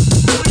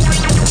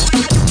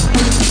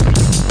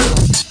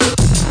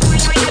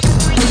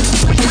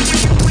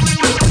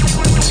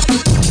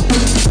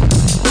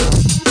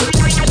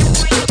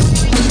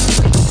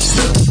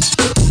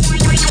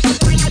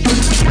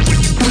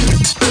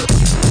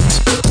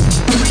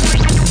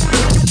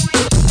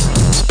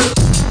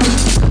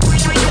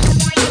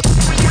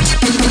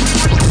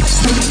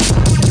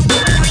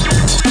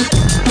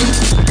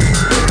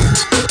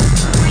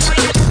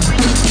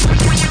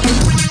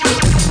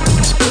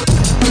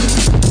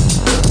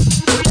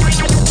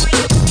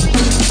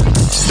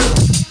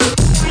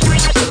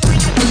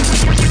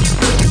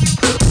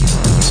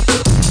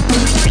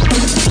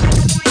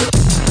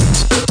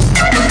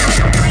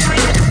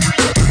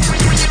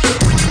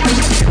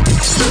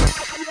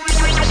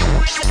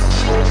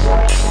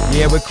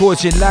 We're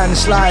causing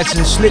landslides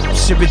and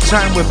slips every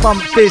time we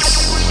bump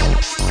this.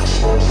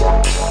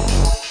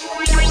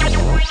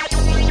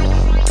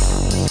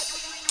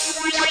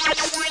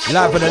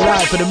 Live and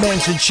alive for the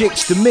men's and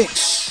chicks to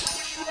mix.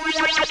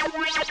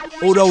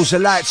 All those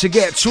that like to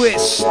get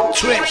twist,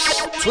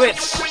 twist,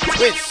 twist,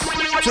 twist,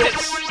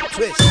 twist,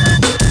 twist.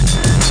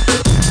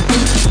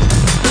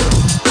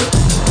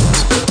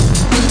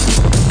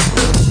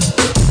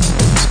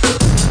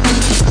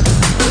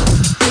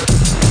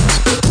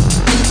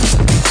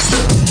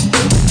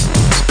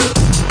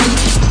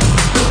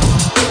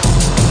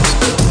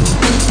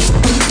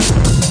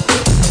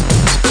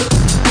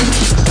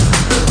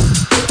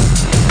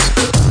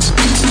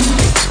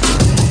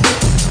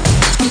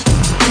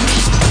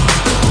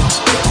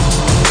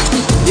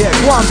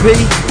 P.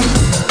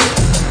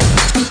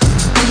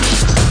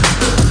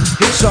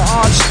 It's a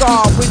hard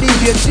start, we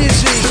leave you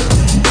dizzy.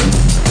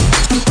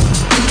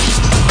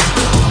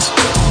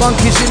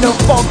 Monkeys in the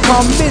fog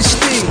come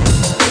misty.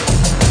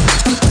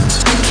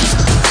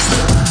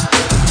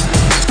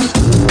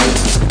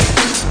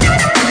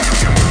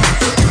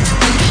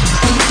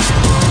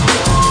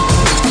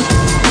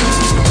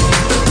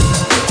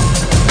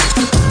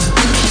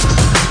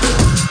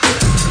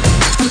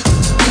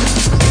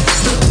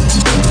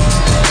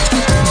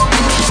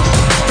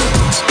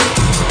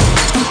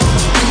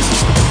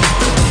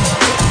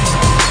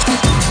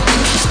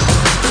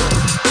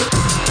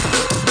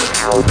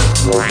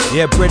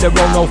 Yeah, brother,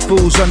 roll no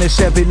fools on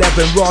this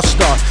F11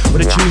 roster.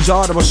 But the tunes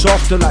harder or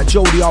softer like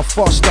Jodie or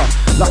Foster.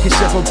 Lucky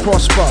Seven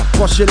Prosper,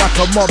 boss you like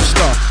a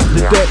mobster.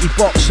 The dirty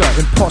boxer,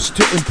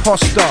 imposter,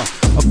 imposter.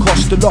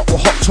 Across the lot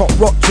with hot top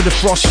rock to the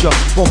froster.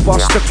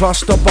 Bombuster,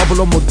 cluster,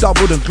 bubble on more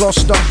double than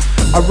Gloucester.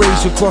 I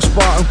raise the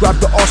crossbar and grab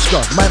the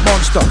Oscar. My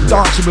monster,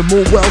 dancing with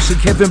more Wells and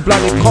Kevin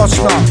Bloody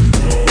Costner.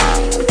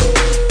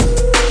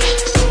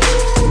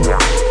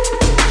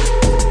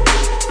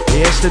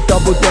 It's the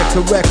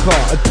double-decker wrecker,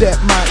 a dead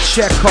mic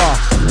checker.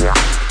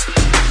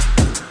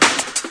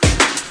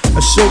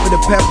 A salt and a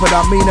pepper,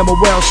 that mean I'm a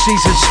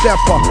well-seasoned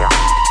stepper.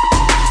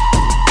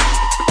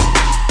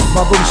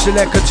 My room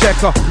select a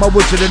checker, my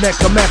wood to the neck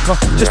a mecca.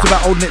 Just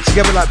about holding it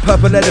together like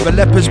purple leather and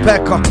leopard's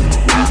pecker.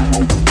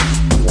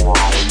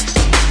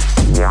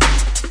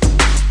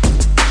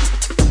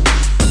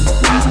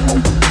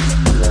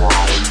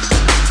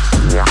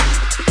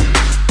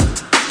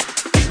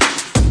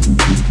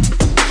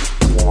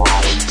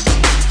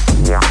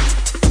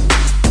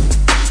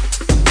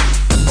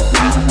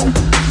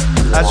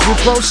 As we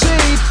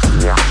proceed,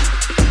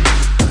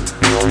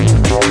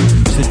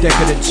 it's the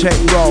decadent tech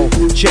roll.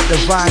 Check the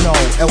vinyl,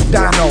 El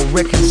Dano,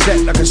 wrecking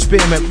set like a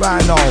spearmint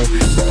rhino.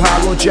 It's the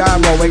pyro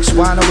gyro,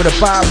 ex-wino with a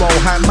biro.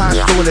 Hand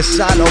maestro with a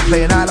silo,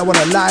 playing I don't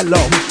wanna lie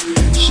low.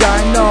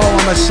 Shine no,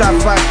 I'm a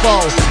sci-fi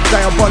foe.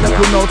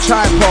 Diabolical, no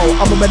typo.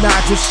 I'm a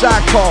maniacal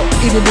psycho.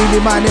 Eating really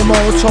my name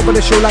on top of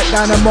the show like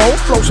Dynamo.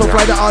 Flow so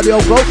fly the audio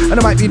go, and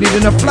I might be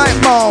needing a flight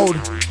mode.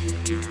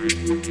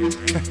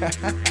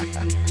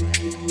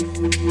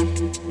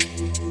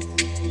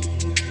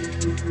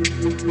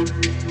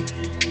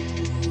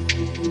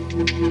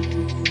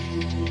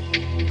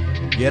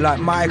 Yeah, like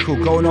Michael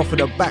going off of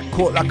the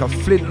backcourt like a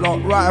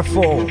flintlock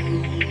rifle.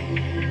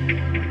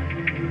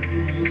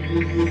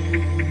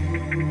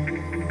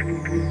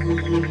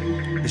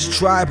 It's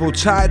tribal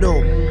title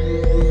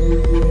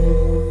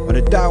on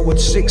the downward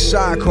six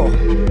cycle.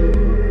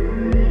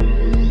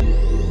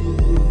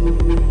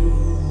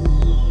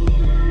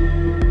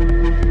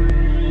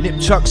 Nip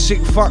tuck,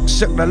 sick fuck,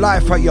 suck the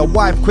life out your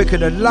wife quicker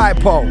than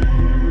lipo.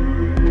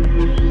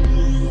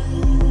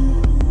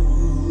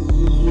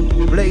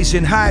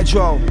 Blazing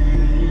hydro,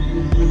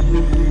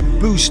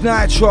 boost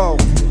nitro.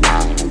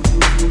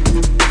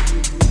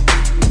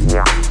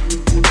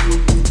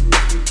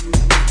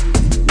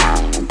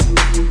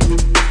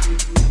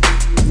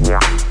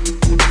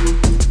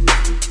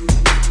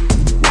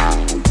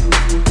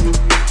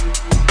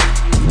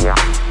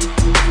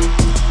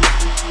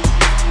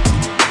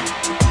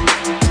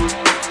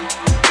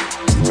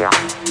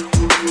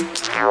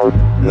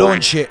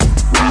 Launch it.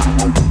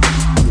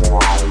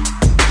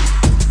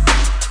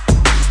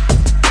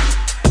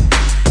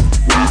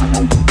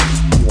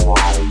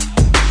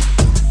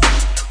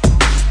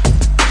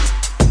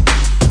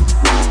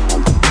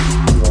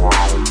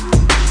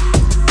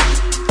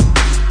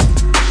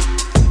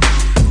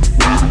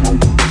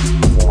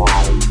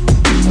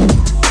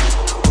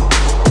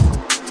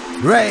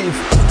 rave.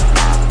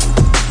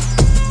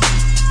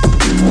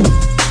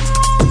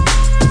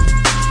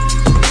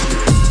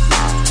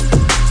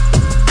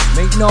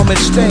 Make no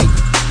mistake,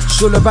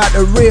 it's all about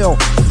the real,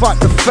 fuck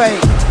the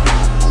fake.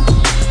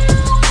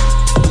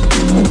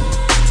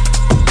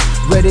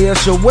 Ready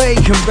as a wake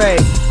and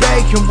bake,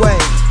 bake and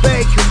wake,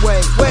 bake and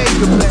wake, wake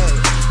and bake.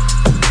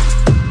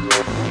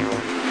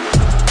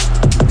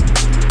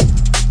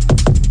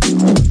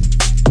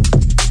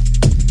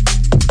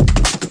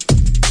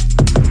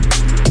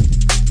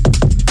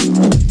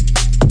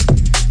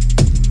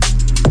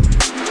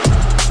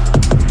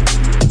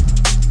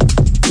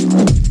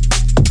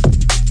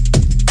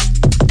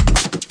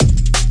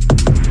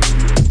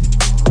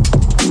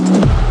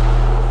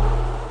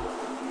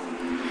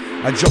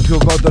 I drop your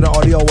gold on the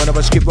audio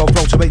whenever skip roll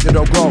flow to make the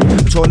dough grow.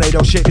 A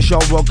tornado shake the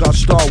show, rock God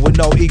star with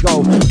no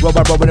ego. Roll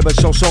by roll whenever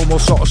so more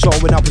sort of soul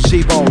without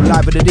placebo.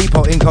 Live in the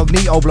depot,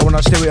 incognito, blowing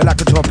on stereo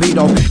like a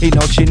torpedo. He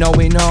knows, she know,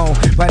 we know.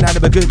 Right now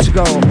they're good to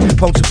go.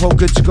 Pole to pole,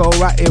 good to go.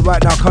 Right here,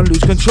 right now, can't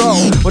lose control.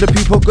 With the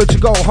people good to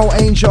go, whole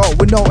angel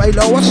with no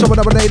halo. I saw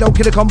another NATO,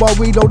 killer combo,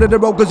 reloaded the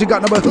road cause he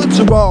got number hood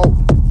to roll.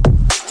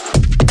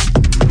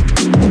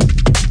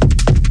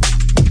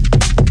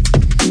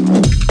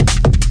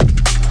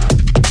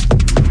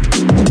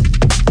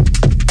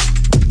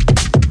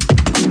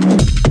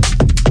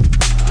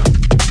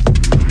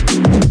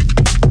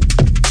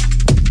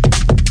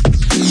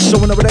 So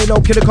whenever they low,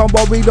 killer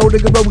combo,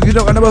 reloading the road, we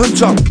don't have a hood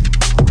top.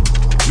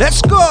 Let's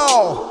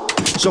go!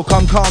 So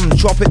come,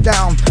 drop it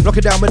down, lock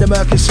it down with the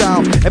murky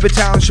sound. Every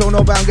town, show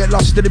no bound, get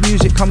lost to the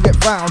music, come get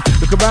found.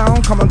 Look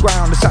around, common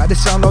ground, the side of the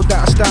sound, no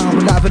doubt it's down.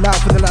 We're live and out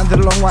for the land of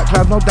the long white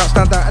cloud, no doubt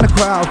stand out in the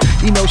crowd.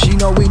 He know, she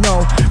know, we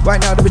know. Right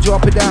now they will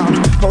drop it down,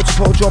 pole to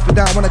pole, drop it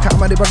down. When I count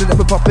money, brother, they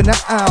were popping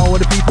that out. When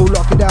the people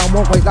lock it down,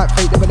 won't wait like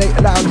fate, never late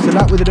aloud. It's a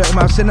lot with the dirty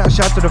mouth, send that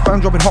shout to the fan,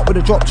 dropping hot with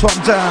the drop top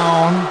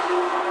down.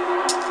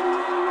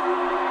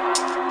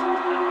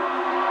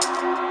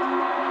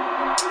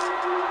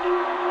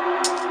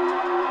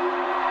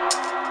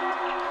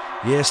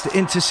 Yes, the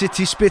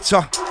intercity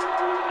spitter.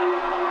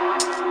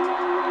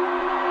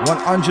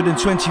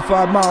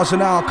 125 miles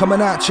an hour coming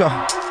at ya.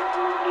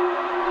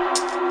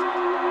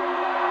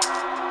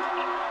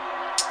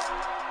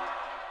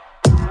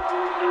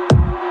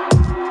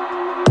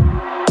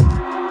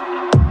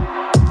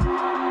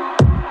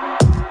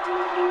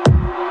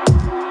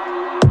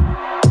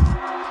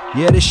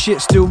 Yeah, this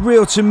shit's still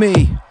real to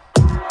me.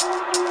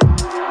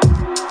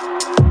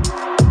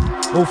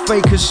 All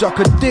fakers suck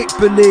a dick,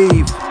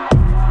 believe.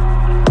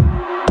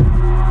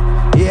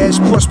 Yes,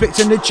 Prospect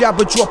and the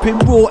Jabz dropping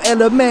raw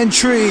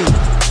elementary.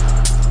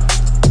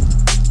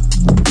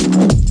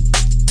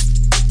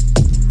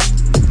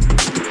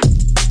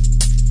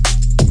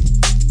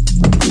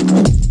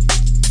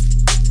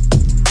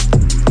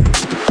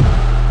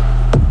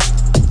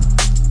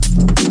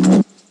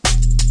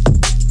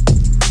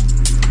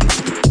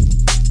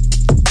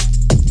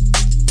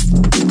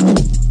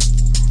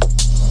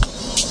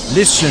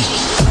 Listen.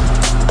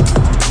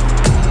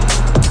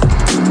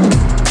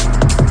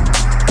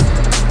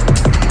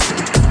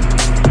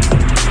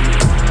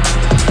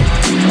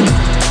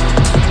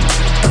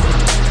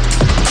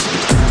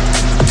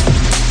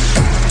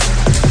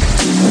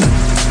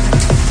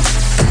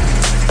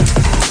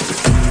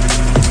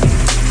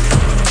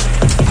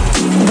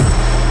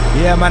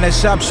 Yeah, man,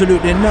 it's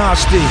absolutely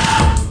nasty.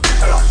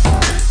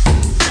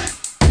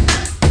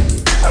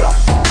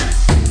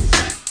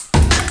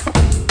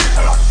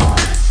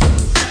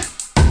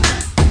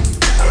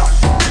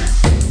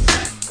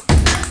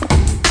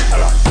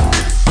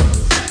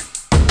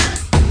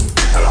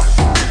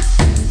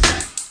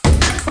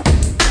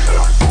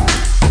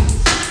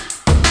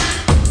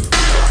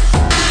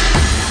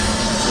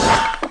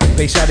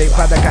 Bass addict,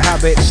 bad like a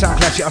habit. Sound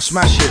classic, I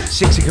smash it.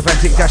 Sick,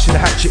 sycophantic, dash in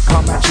the hatchet.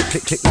 Can't match it,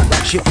 click, click like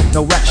that shit.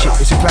 No rat shit,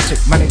 it's a classic.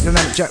 Manic,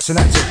 dynamic, Jackson,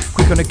 that's it.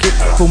 Quick on the kick,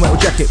 full metal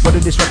jacket.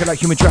 Running this record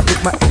like human traffic.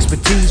 My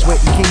expertise,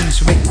 waiting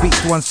keys for making beats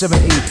to 170.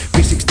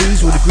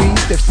 360s, all degrees.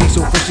 Steps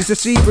diesel, fresh as a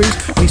sea breeze.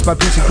 Piece by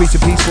piece, increase a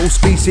peaceful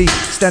species.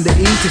 Standard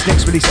ease, this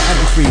next release of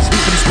antifreeze.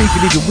 Heat for the speaker,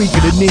 leave you weak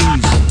in the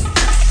knees.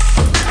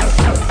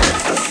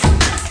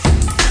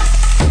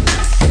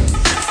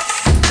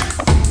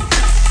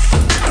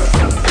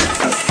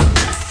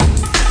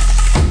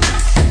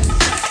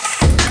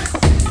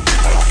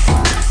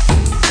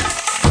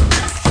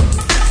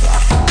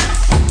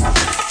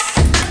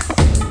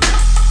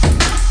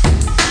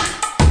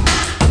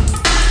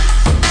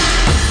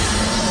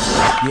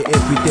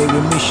 Every day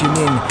we're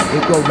missioning,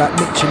 it roll like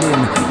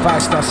Michelin.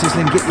 5-star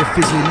sizzling, get your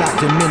fizzling like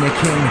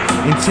Dominican.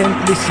 Intent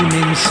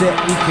listening, set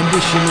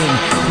reconditioning.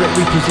 Threat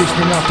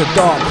repositioning after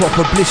dark,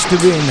 proper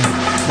blistering.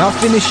 Now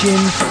finishing,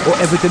 or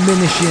ever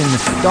diminishing.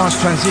 Dance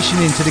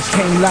transitioning to the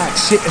cane like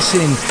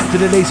citizen. To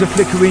the laser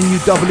flickering, you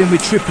doubling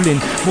with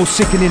tripling. More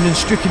sickening than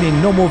stricken,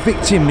 no more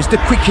victim, it's the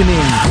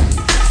quickening.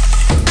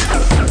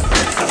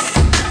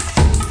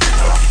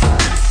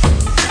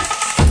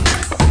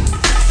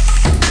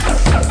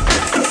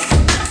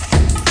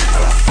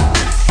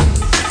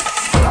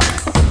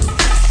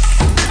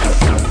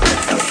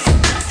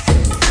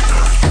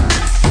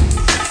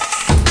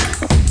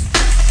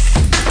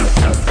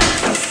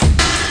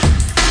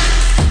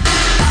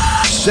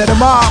 Set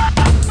them up.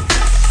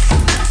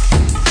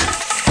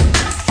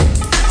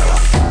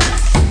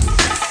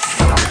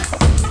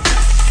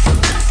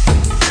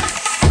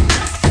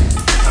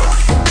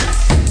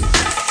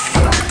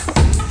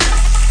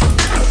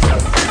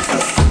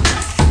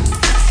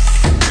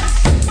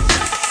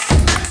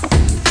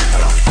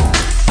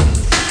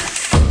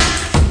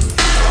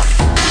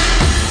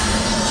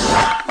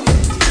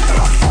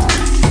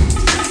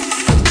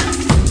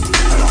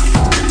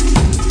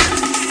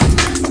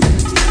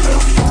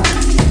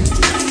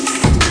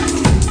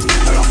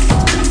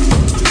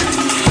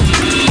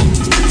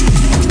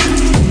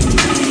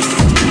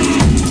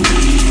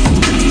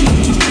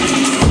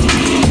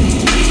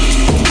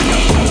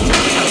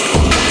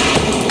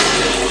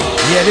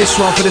 This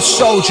one for the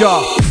soldier.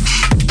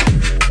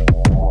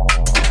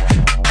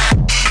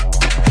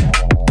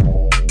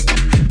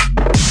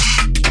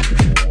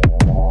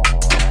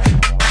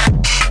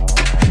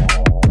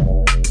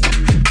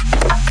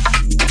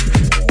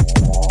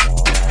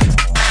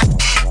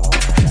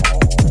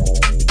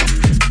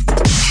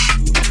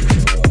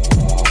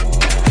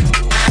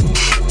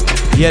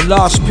 Yeah,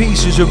 last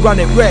pieces of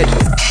Run It Red.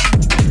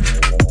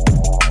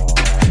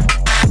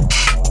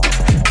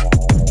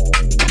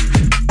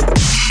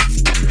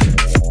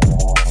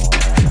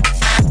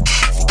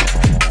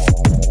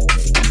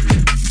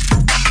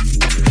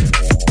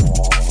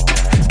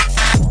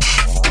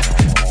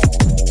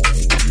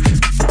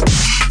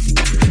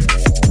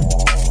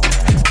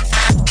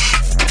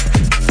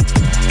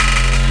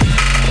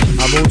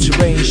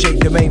 Shake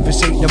the main,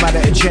 forsake no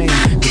matter a chain.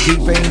 The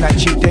deep vein like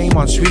cheap dame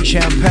on sweet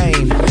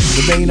champagne.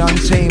 Remain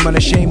untamed,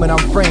 unashamed and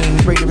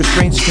unframed. Break the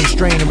restraints,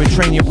 constrain and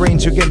retrain your brain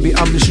to again be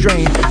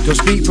unrestrained. Don't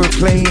speak for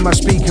acclaim, I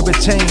speak of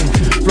attain.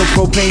 Flow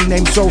propane,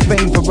 name so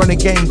fame for running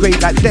game,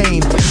 great like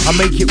Dane. I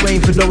make it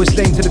rain for lowest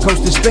lane to the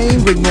coast of Spain.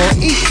 Bring more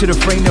heat to the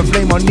frame of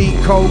flame on neat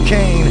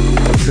cocaine.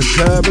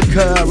 Concur,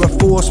 recur, a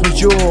force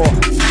majeure.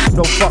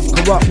 No fuck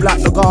corrupt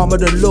like the arm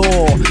of the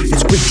law.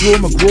 It's quick draw,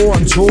 McGraw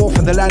and tour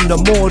from the land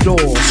of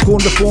Mordor.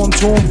 Scorn the form,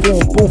 torn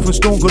form, born from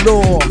storm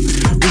galore.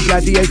 We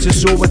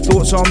gladiators soar with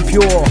thoughts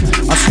unpure.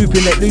 I swoop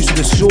in, let loose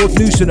with a sword,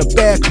 noose and a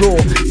bear claw.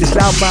 This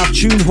loudmouth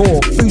tune whore,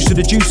 boost of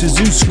the juice of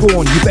Zeus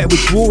scorn. You better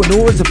withdraw and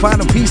all is the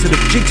final piece of the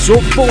jigsaw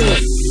fall.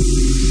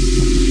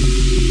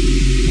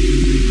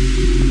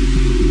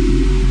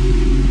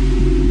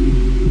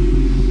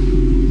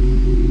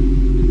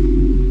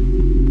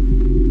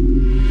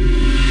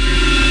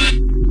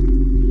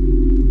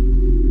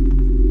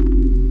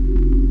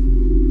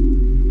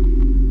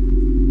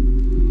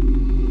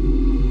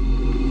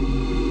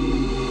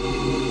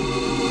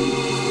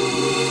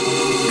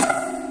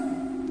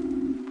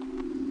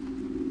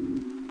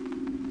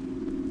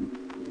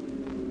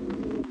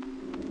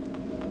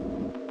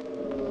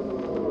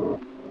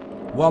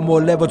 One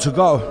more level to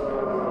go.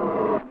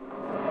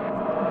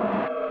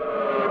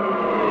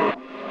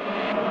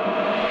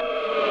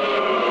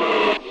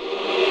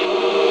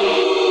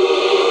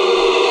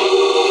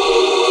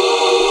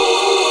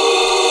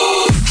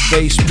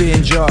 Bass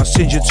binger,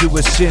 singe to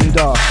a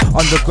cinder.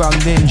 Underground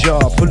ninja,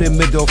 pulling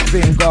middle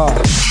finger.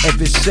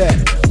 Every set,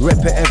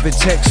 rep it, every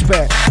tech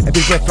spec.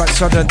 Every breath like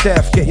sudden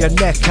death, get your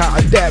neck out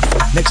of depth.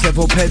 Next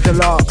level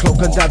peddler, cloak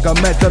and dagger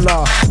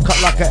meddler.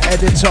 Cut like an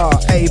editor,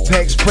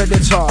 apex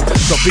predator.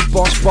 Got big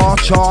boss bar,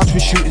 charge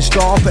with shooting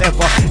star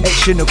forever.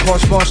 Etched in the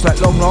cosmos like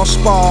long lost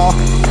spar.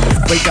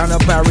 Break down a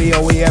barrier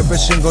with every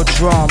single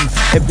drum.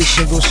 Every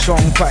single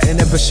song, fighting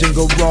every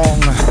single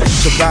wrong.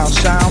 Surround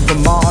sound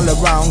from all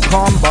around,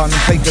 combine.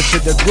 Take to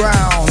the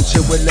ground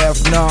till we're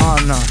left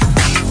none.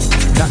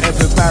 Now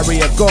every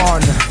barrier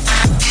gone.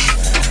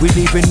 We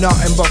leaving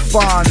nothing but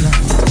fun.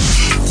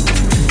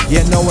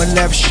 Yeah, no one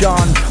left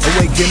shun.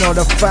 Awaken all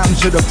the fam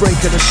to the break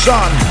of the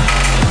sun.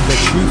 The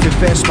truth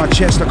infests my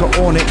chest like an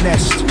hornet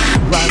nest.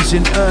 Rhymes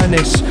in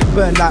earnest,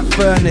 burn like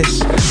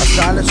furnace. A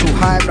silence will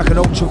hype like an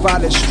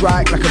ultraviolet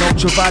strike. Like an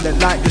ultraviolet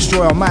light,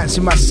 destroy all minds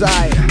in my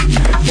sight.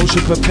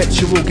 Motion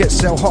perpetual, gets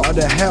so hotter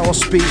than hell.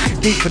 Speed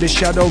deep for the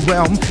shadow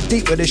realm,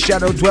 deep where the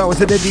shadow dwells.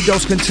 The deadly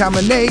dose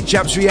contaminate,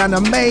 Jabz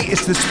reanimate.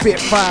 It's the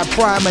Spitfire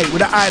primate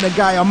with an eye and a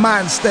guy on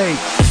mind state.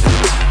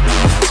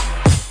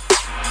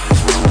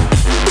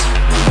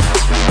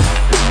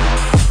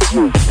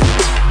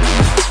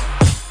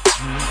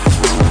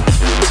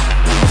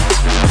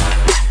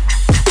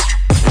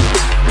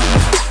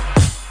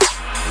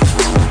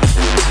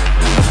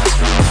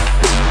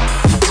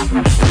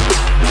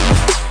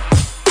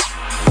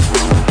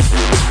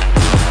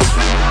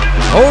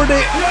 Hold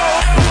it.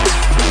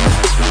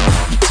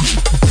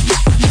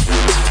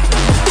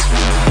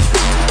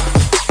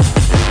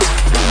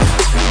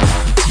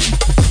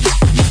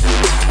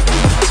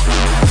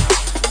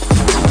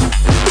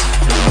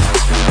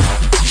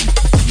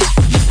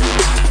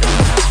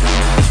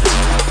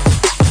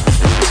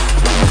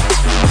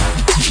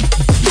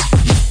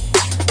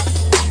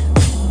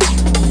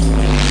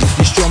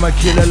 a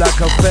killer like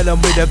a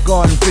felon with a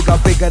gun. Figure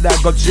bigger than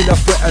Godzilla,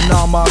 threaten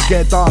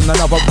Armageddon.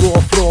 Another raw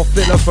floor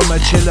filler from a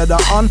chiller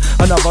that on.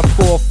 Another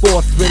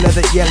 4/4 thriller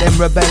that yelling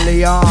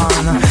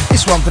rebellion.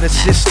 This one for the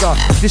sister,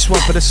 this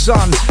one for the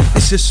son.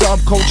 This is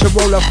subculture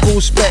roller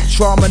full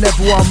spectrum. And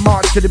everyone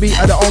march to the beat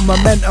of their own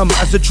momentum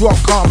as the drop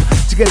come.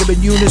 Together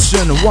in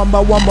unison, one by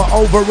one we're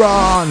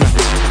overrun.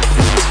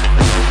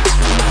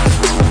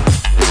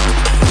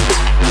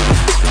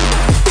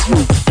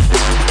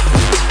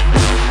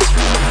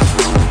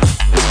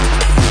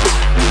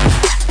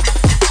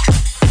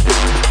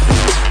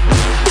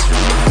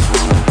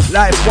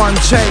 Life one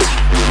take,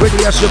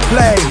 ready as you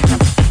play.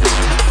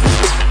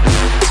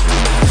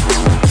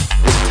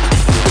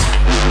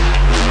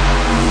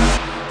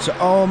 So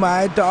oh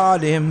my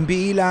darling,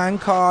 beeline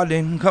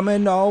calling,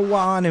 coming no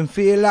one and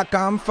feel like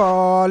I'm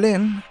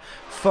falling,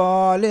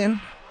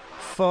 falling,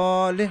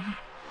 falling,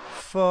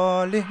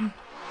 falling.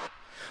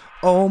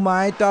 Oh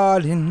my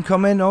darling,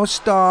 coming no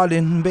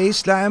stalling,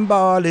 baseline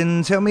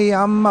balling, tell me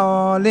I'm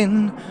all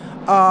in,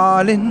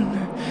 all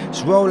in.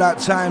 It's roll out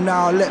time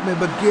now, let me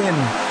begin.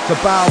 So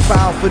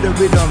bow for the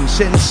rhythm,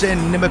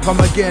 sin, let me come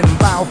again.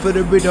 Bow for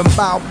the rhythm,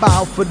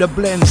 bow for the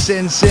blend,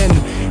 sin,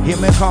 here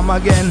me come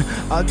again.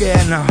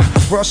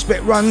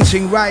 Prospect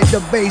runting, ride the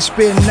bass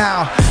spin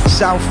now.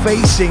 South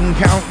facing,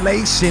 count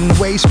lacing,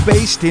 waist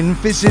basting,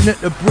 fizzing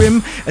at the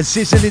brim, and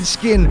sizzling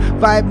skin.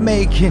 Vibe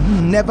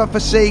making, never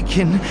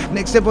forsaking,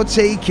 next level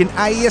taking,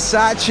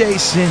 ISI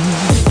chasing.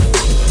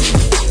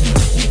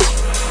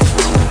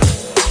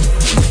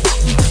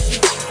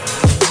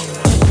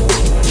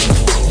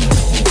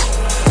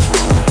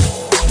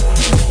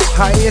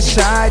 Higher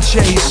side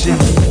chasing,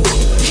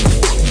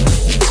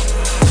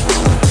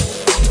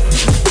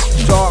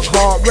 dark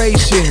heart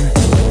racing,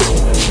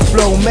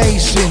 flow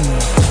macing,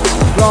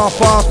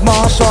 laugh off,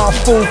 mask off,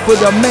 full for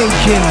the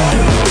making.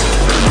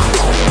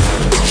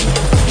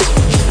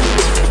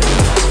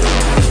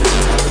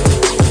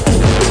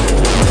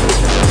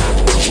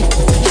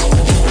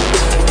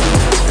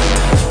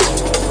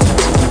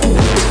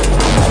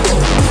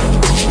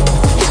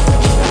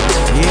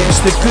 Yeah, it's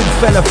the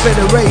Goodfella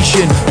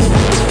Federation.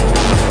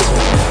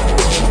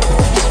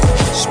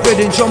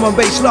 Spreading drum and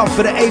bass love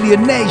for the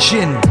alien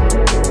nation.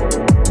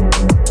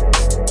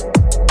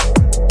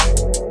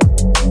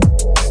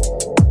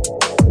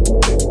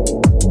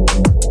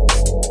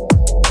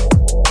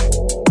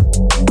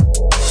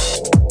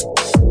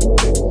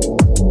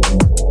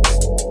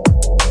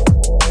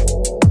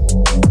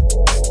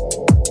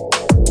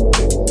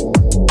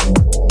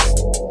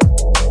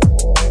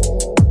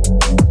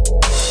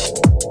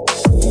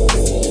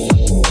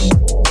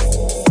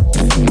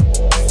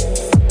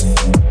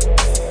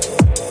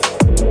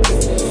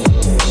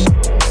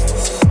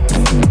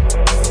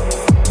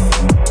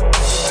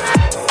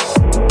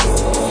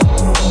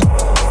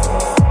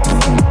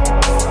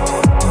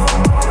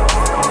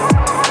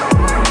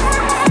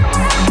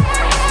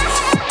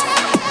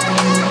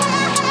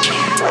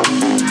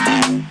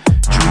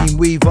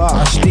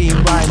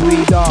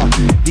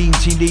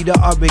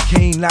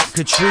 Hurricane like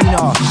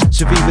Katrina,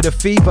 Survivor the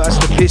fever, that's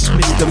the piss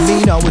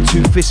misdemeanor. With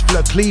 2 fists full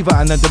of cleaver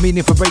and a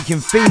demeaning for breaking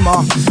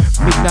femur.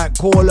 Midnight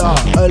caller,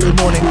 early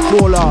morning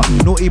crawler,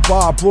 naughty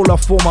bar brawler,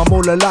 former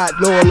mauler like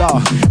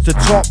Lawler. The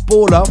top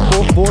baller,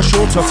 4-4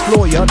 short to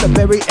floor ya. The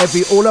very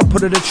heavy all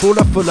put in a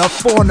trawler full of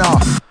fauna.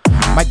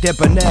 My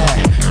debonair,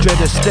 dread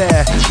a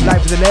stare,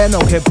 life of the lair, no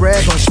care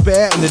brag on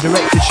spare in the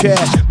director chair.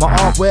 My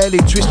arm wearily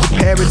twisted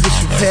pair in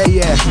disrepair,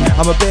 yeah.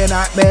 I'm a bare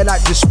nightmare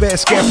like despair,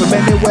 scared from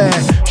anywhere.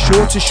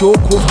 Shore to shore,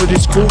 course for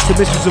discourse, the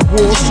missiles of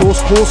war,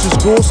 source, courses,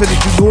 course,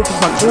 energy north is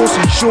my course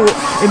in short.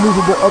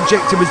 Immovable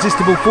object,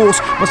 irresistible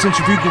force, my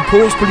centrifugal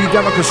pause, pull you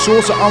down like a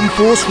source of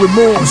unforced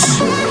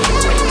remorse.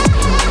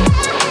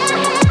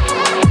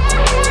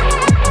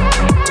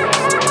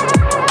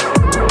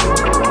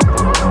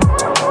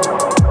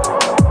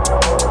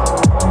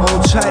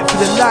 Tight for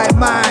the light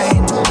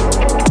mind.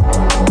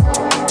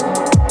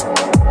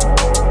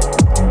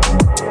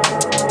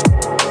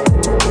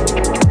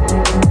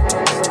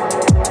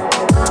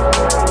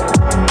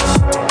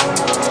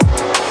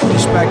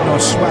 This bag no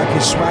swag,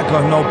 it's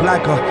swagger, no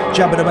blacker.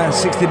 Jabba the man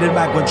 60 the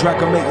mag when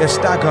drag and make you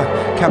stagger.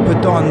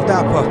 Capadon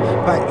dapper,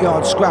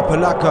 backyard scrapper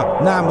like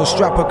a 9 will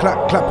strapper,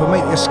 clapper,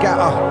 make you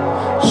scatter.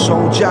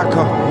 Soul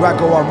jacker,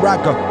 raggo or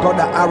ragger, got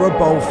the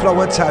arrow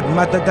flow a tad,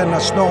 madder than a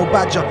snow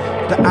badger.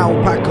 The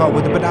alpaca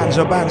with the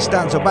bonanza band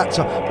stands a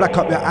batter, black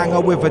up your anger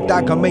with a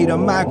dagger made of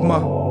magma.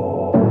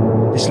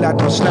 This lad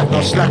no slack,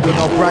 no slacker,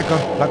 no bragger,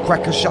 like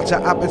cracker shutter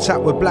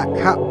appetite with black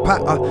hat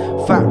patter,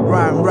 fat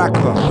rhyme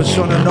racker,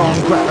 persona non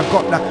grata,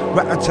 got that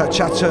rat-a-tat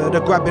chatter, to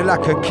grab you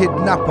like a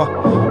kidnapper,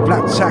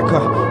 black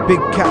tacker,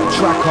 big cat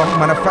tracker,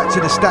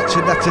 manufacture the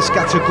stature that to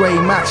scatter grey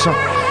matter,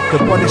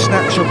 the body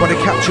snatcher, body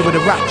capture with a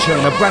rapture,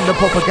 and a brand of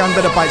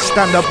propaganda that bites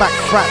stand-up back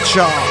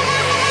fracture.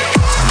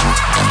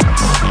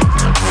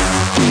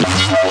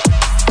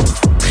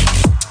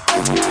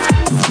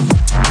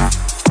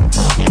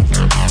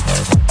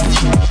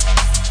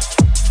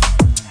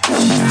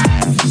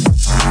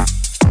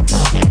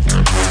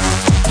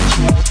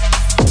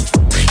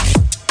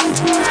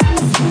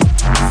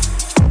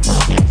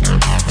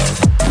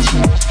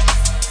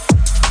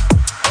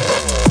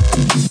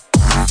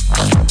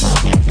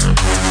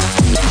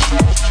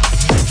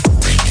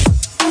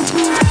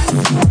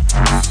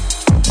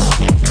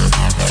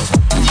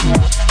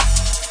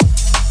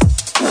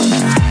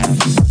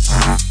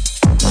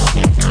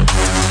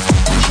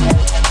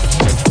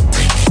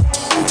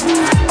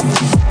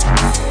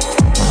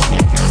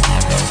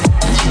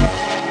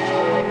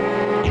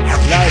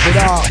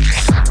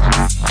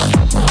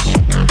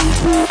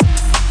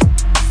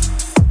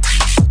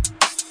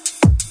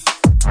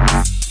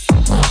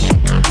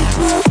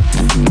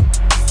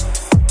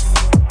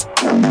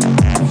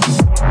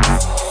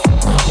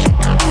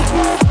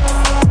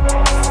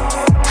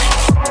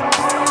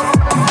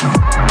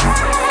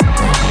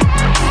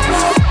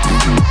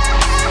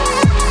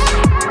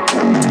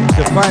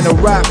 vinyl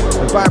rap,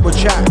 the viral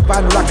chat,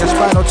 vinyl like a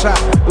spinal tap.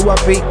 Who I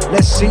be?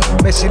 Let's see,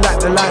 messy like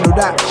the line of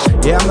that.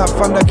 Yeah, I'm that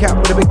Thundercat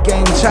with a big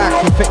game tack.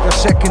 Infect a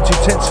second,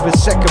 2/10 of a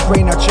second,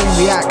 brain I chain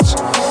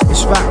react.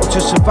 It's vital to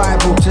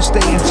survival, to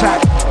stay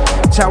intact.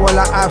 Tower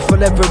like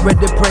Eiffel, ever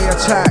ready to prey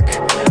attack.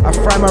 I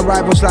fry my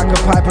rivals like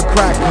a pipe of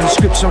crack. And the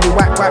scripts only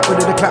whack whack with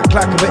the clack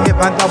clack of a hit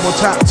man double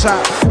tap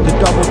tap. The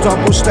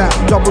double stack,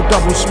 double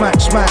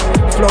smack smack.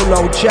 Flow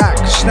low jack,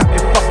 snap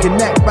your fucking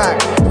neck back.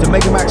 The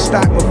Mega Max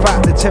stack with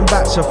fat, the 10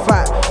 bats are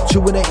fat.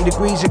 280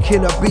 degrees, a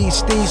killer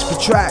beasties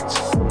protract.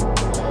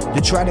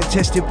 You're trying to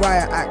test it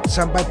riot acts.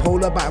 I'm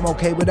bipolar, but I'm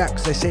okay with that,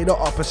 cause they say the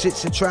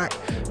opposites attract.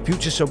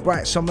 Future so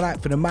bright, some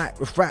light for the mic,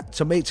 refract.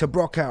 To make to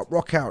rock out,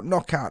 knock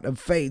out, and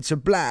fade to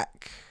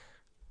black.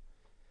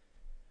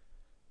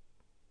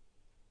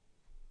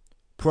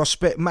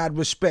 Prospect, mad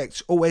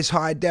respect, always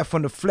high def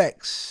on the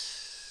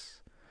flex.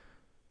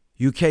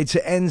 UK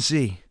to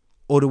NZ,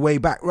 all the way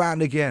back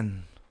round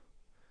again.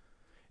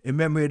 In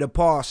memory of the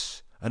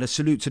past, and a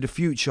salute to the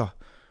future.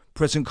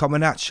 Present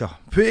coming at ya.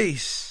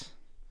 Peace.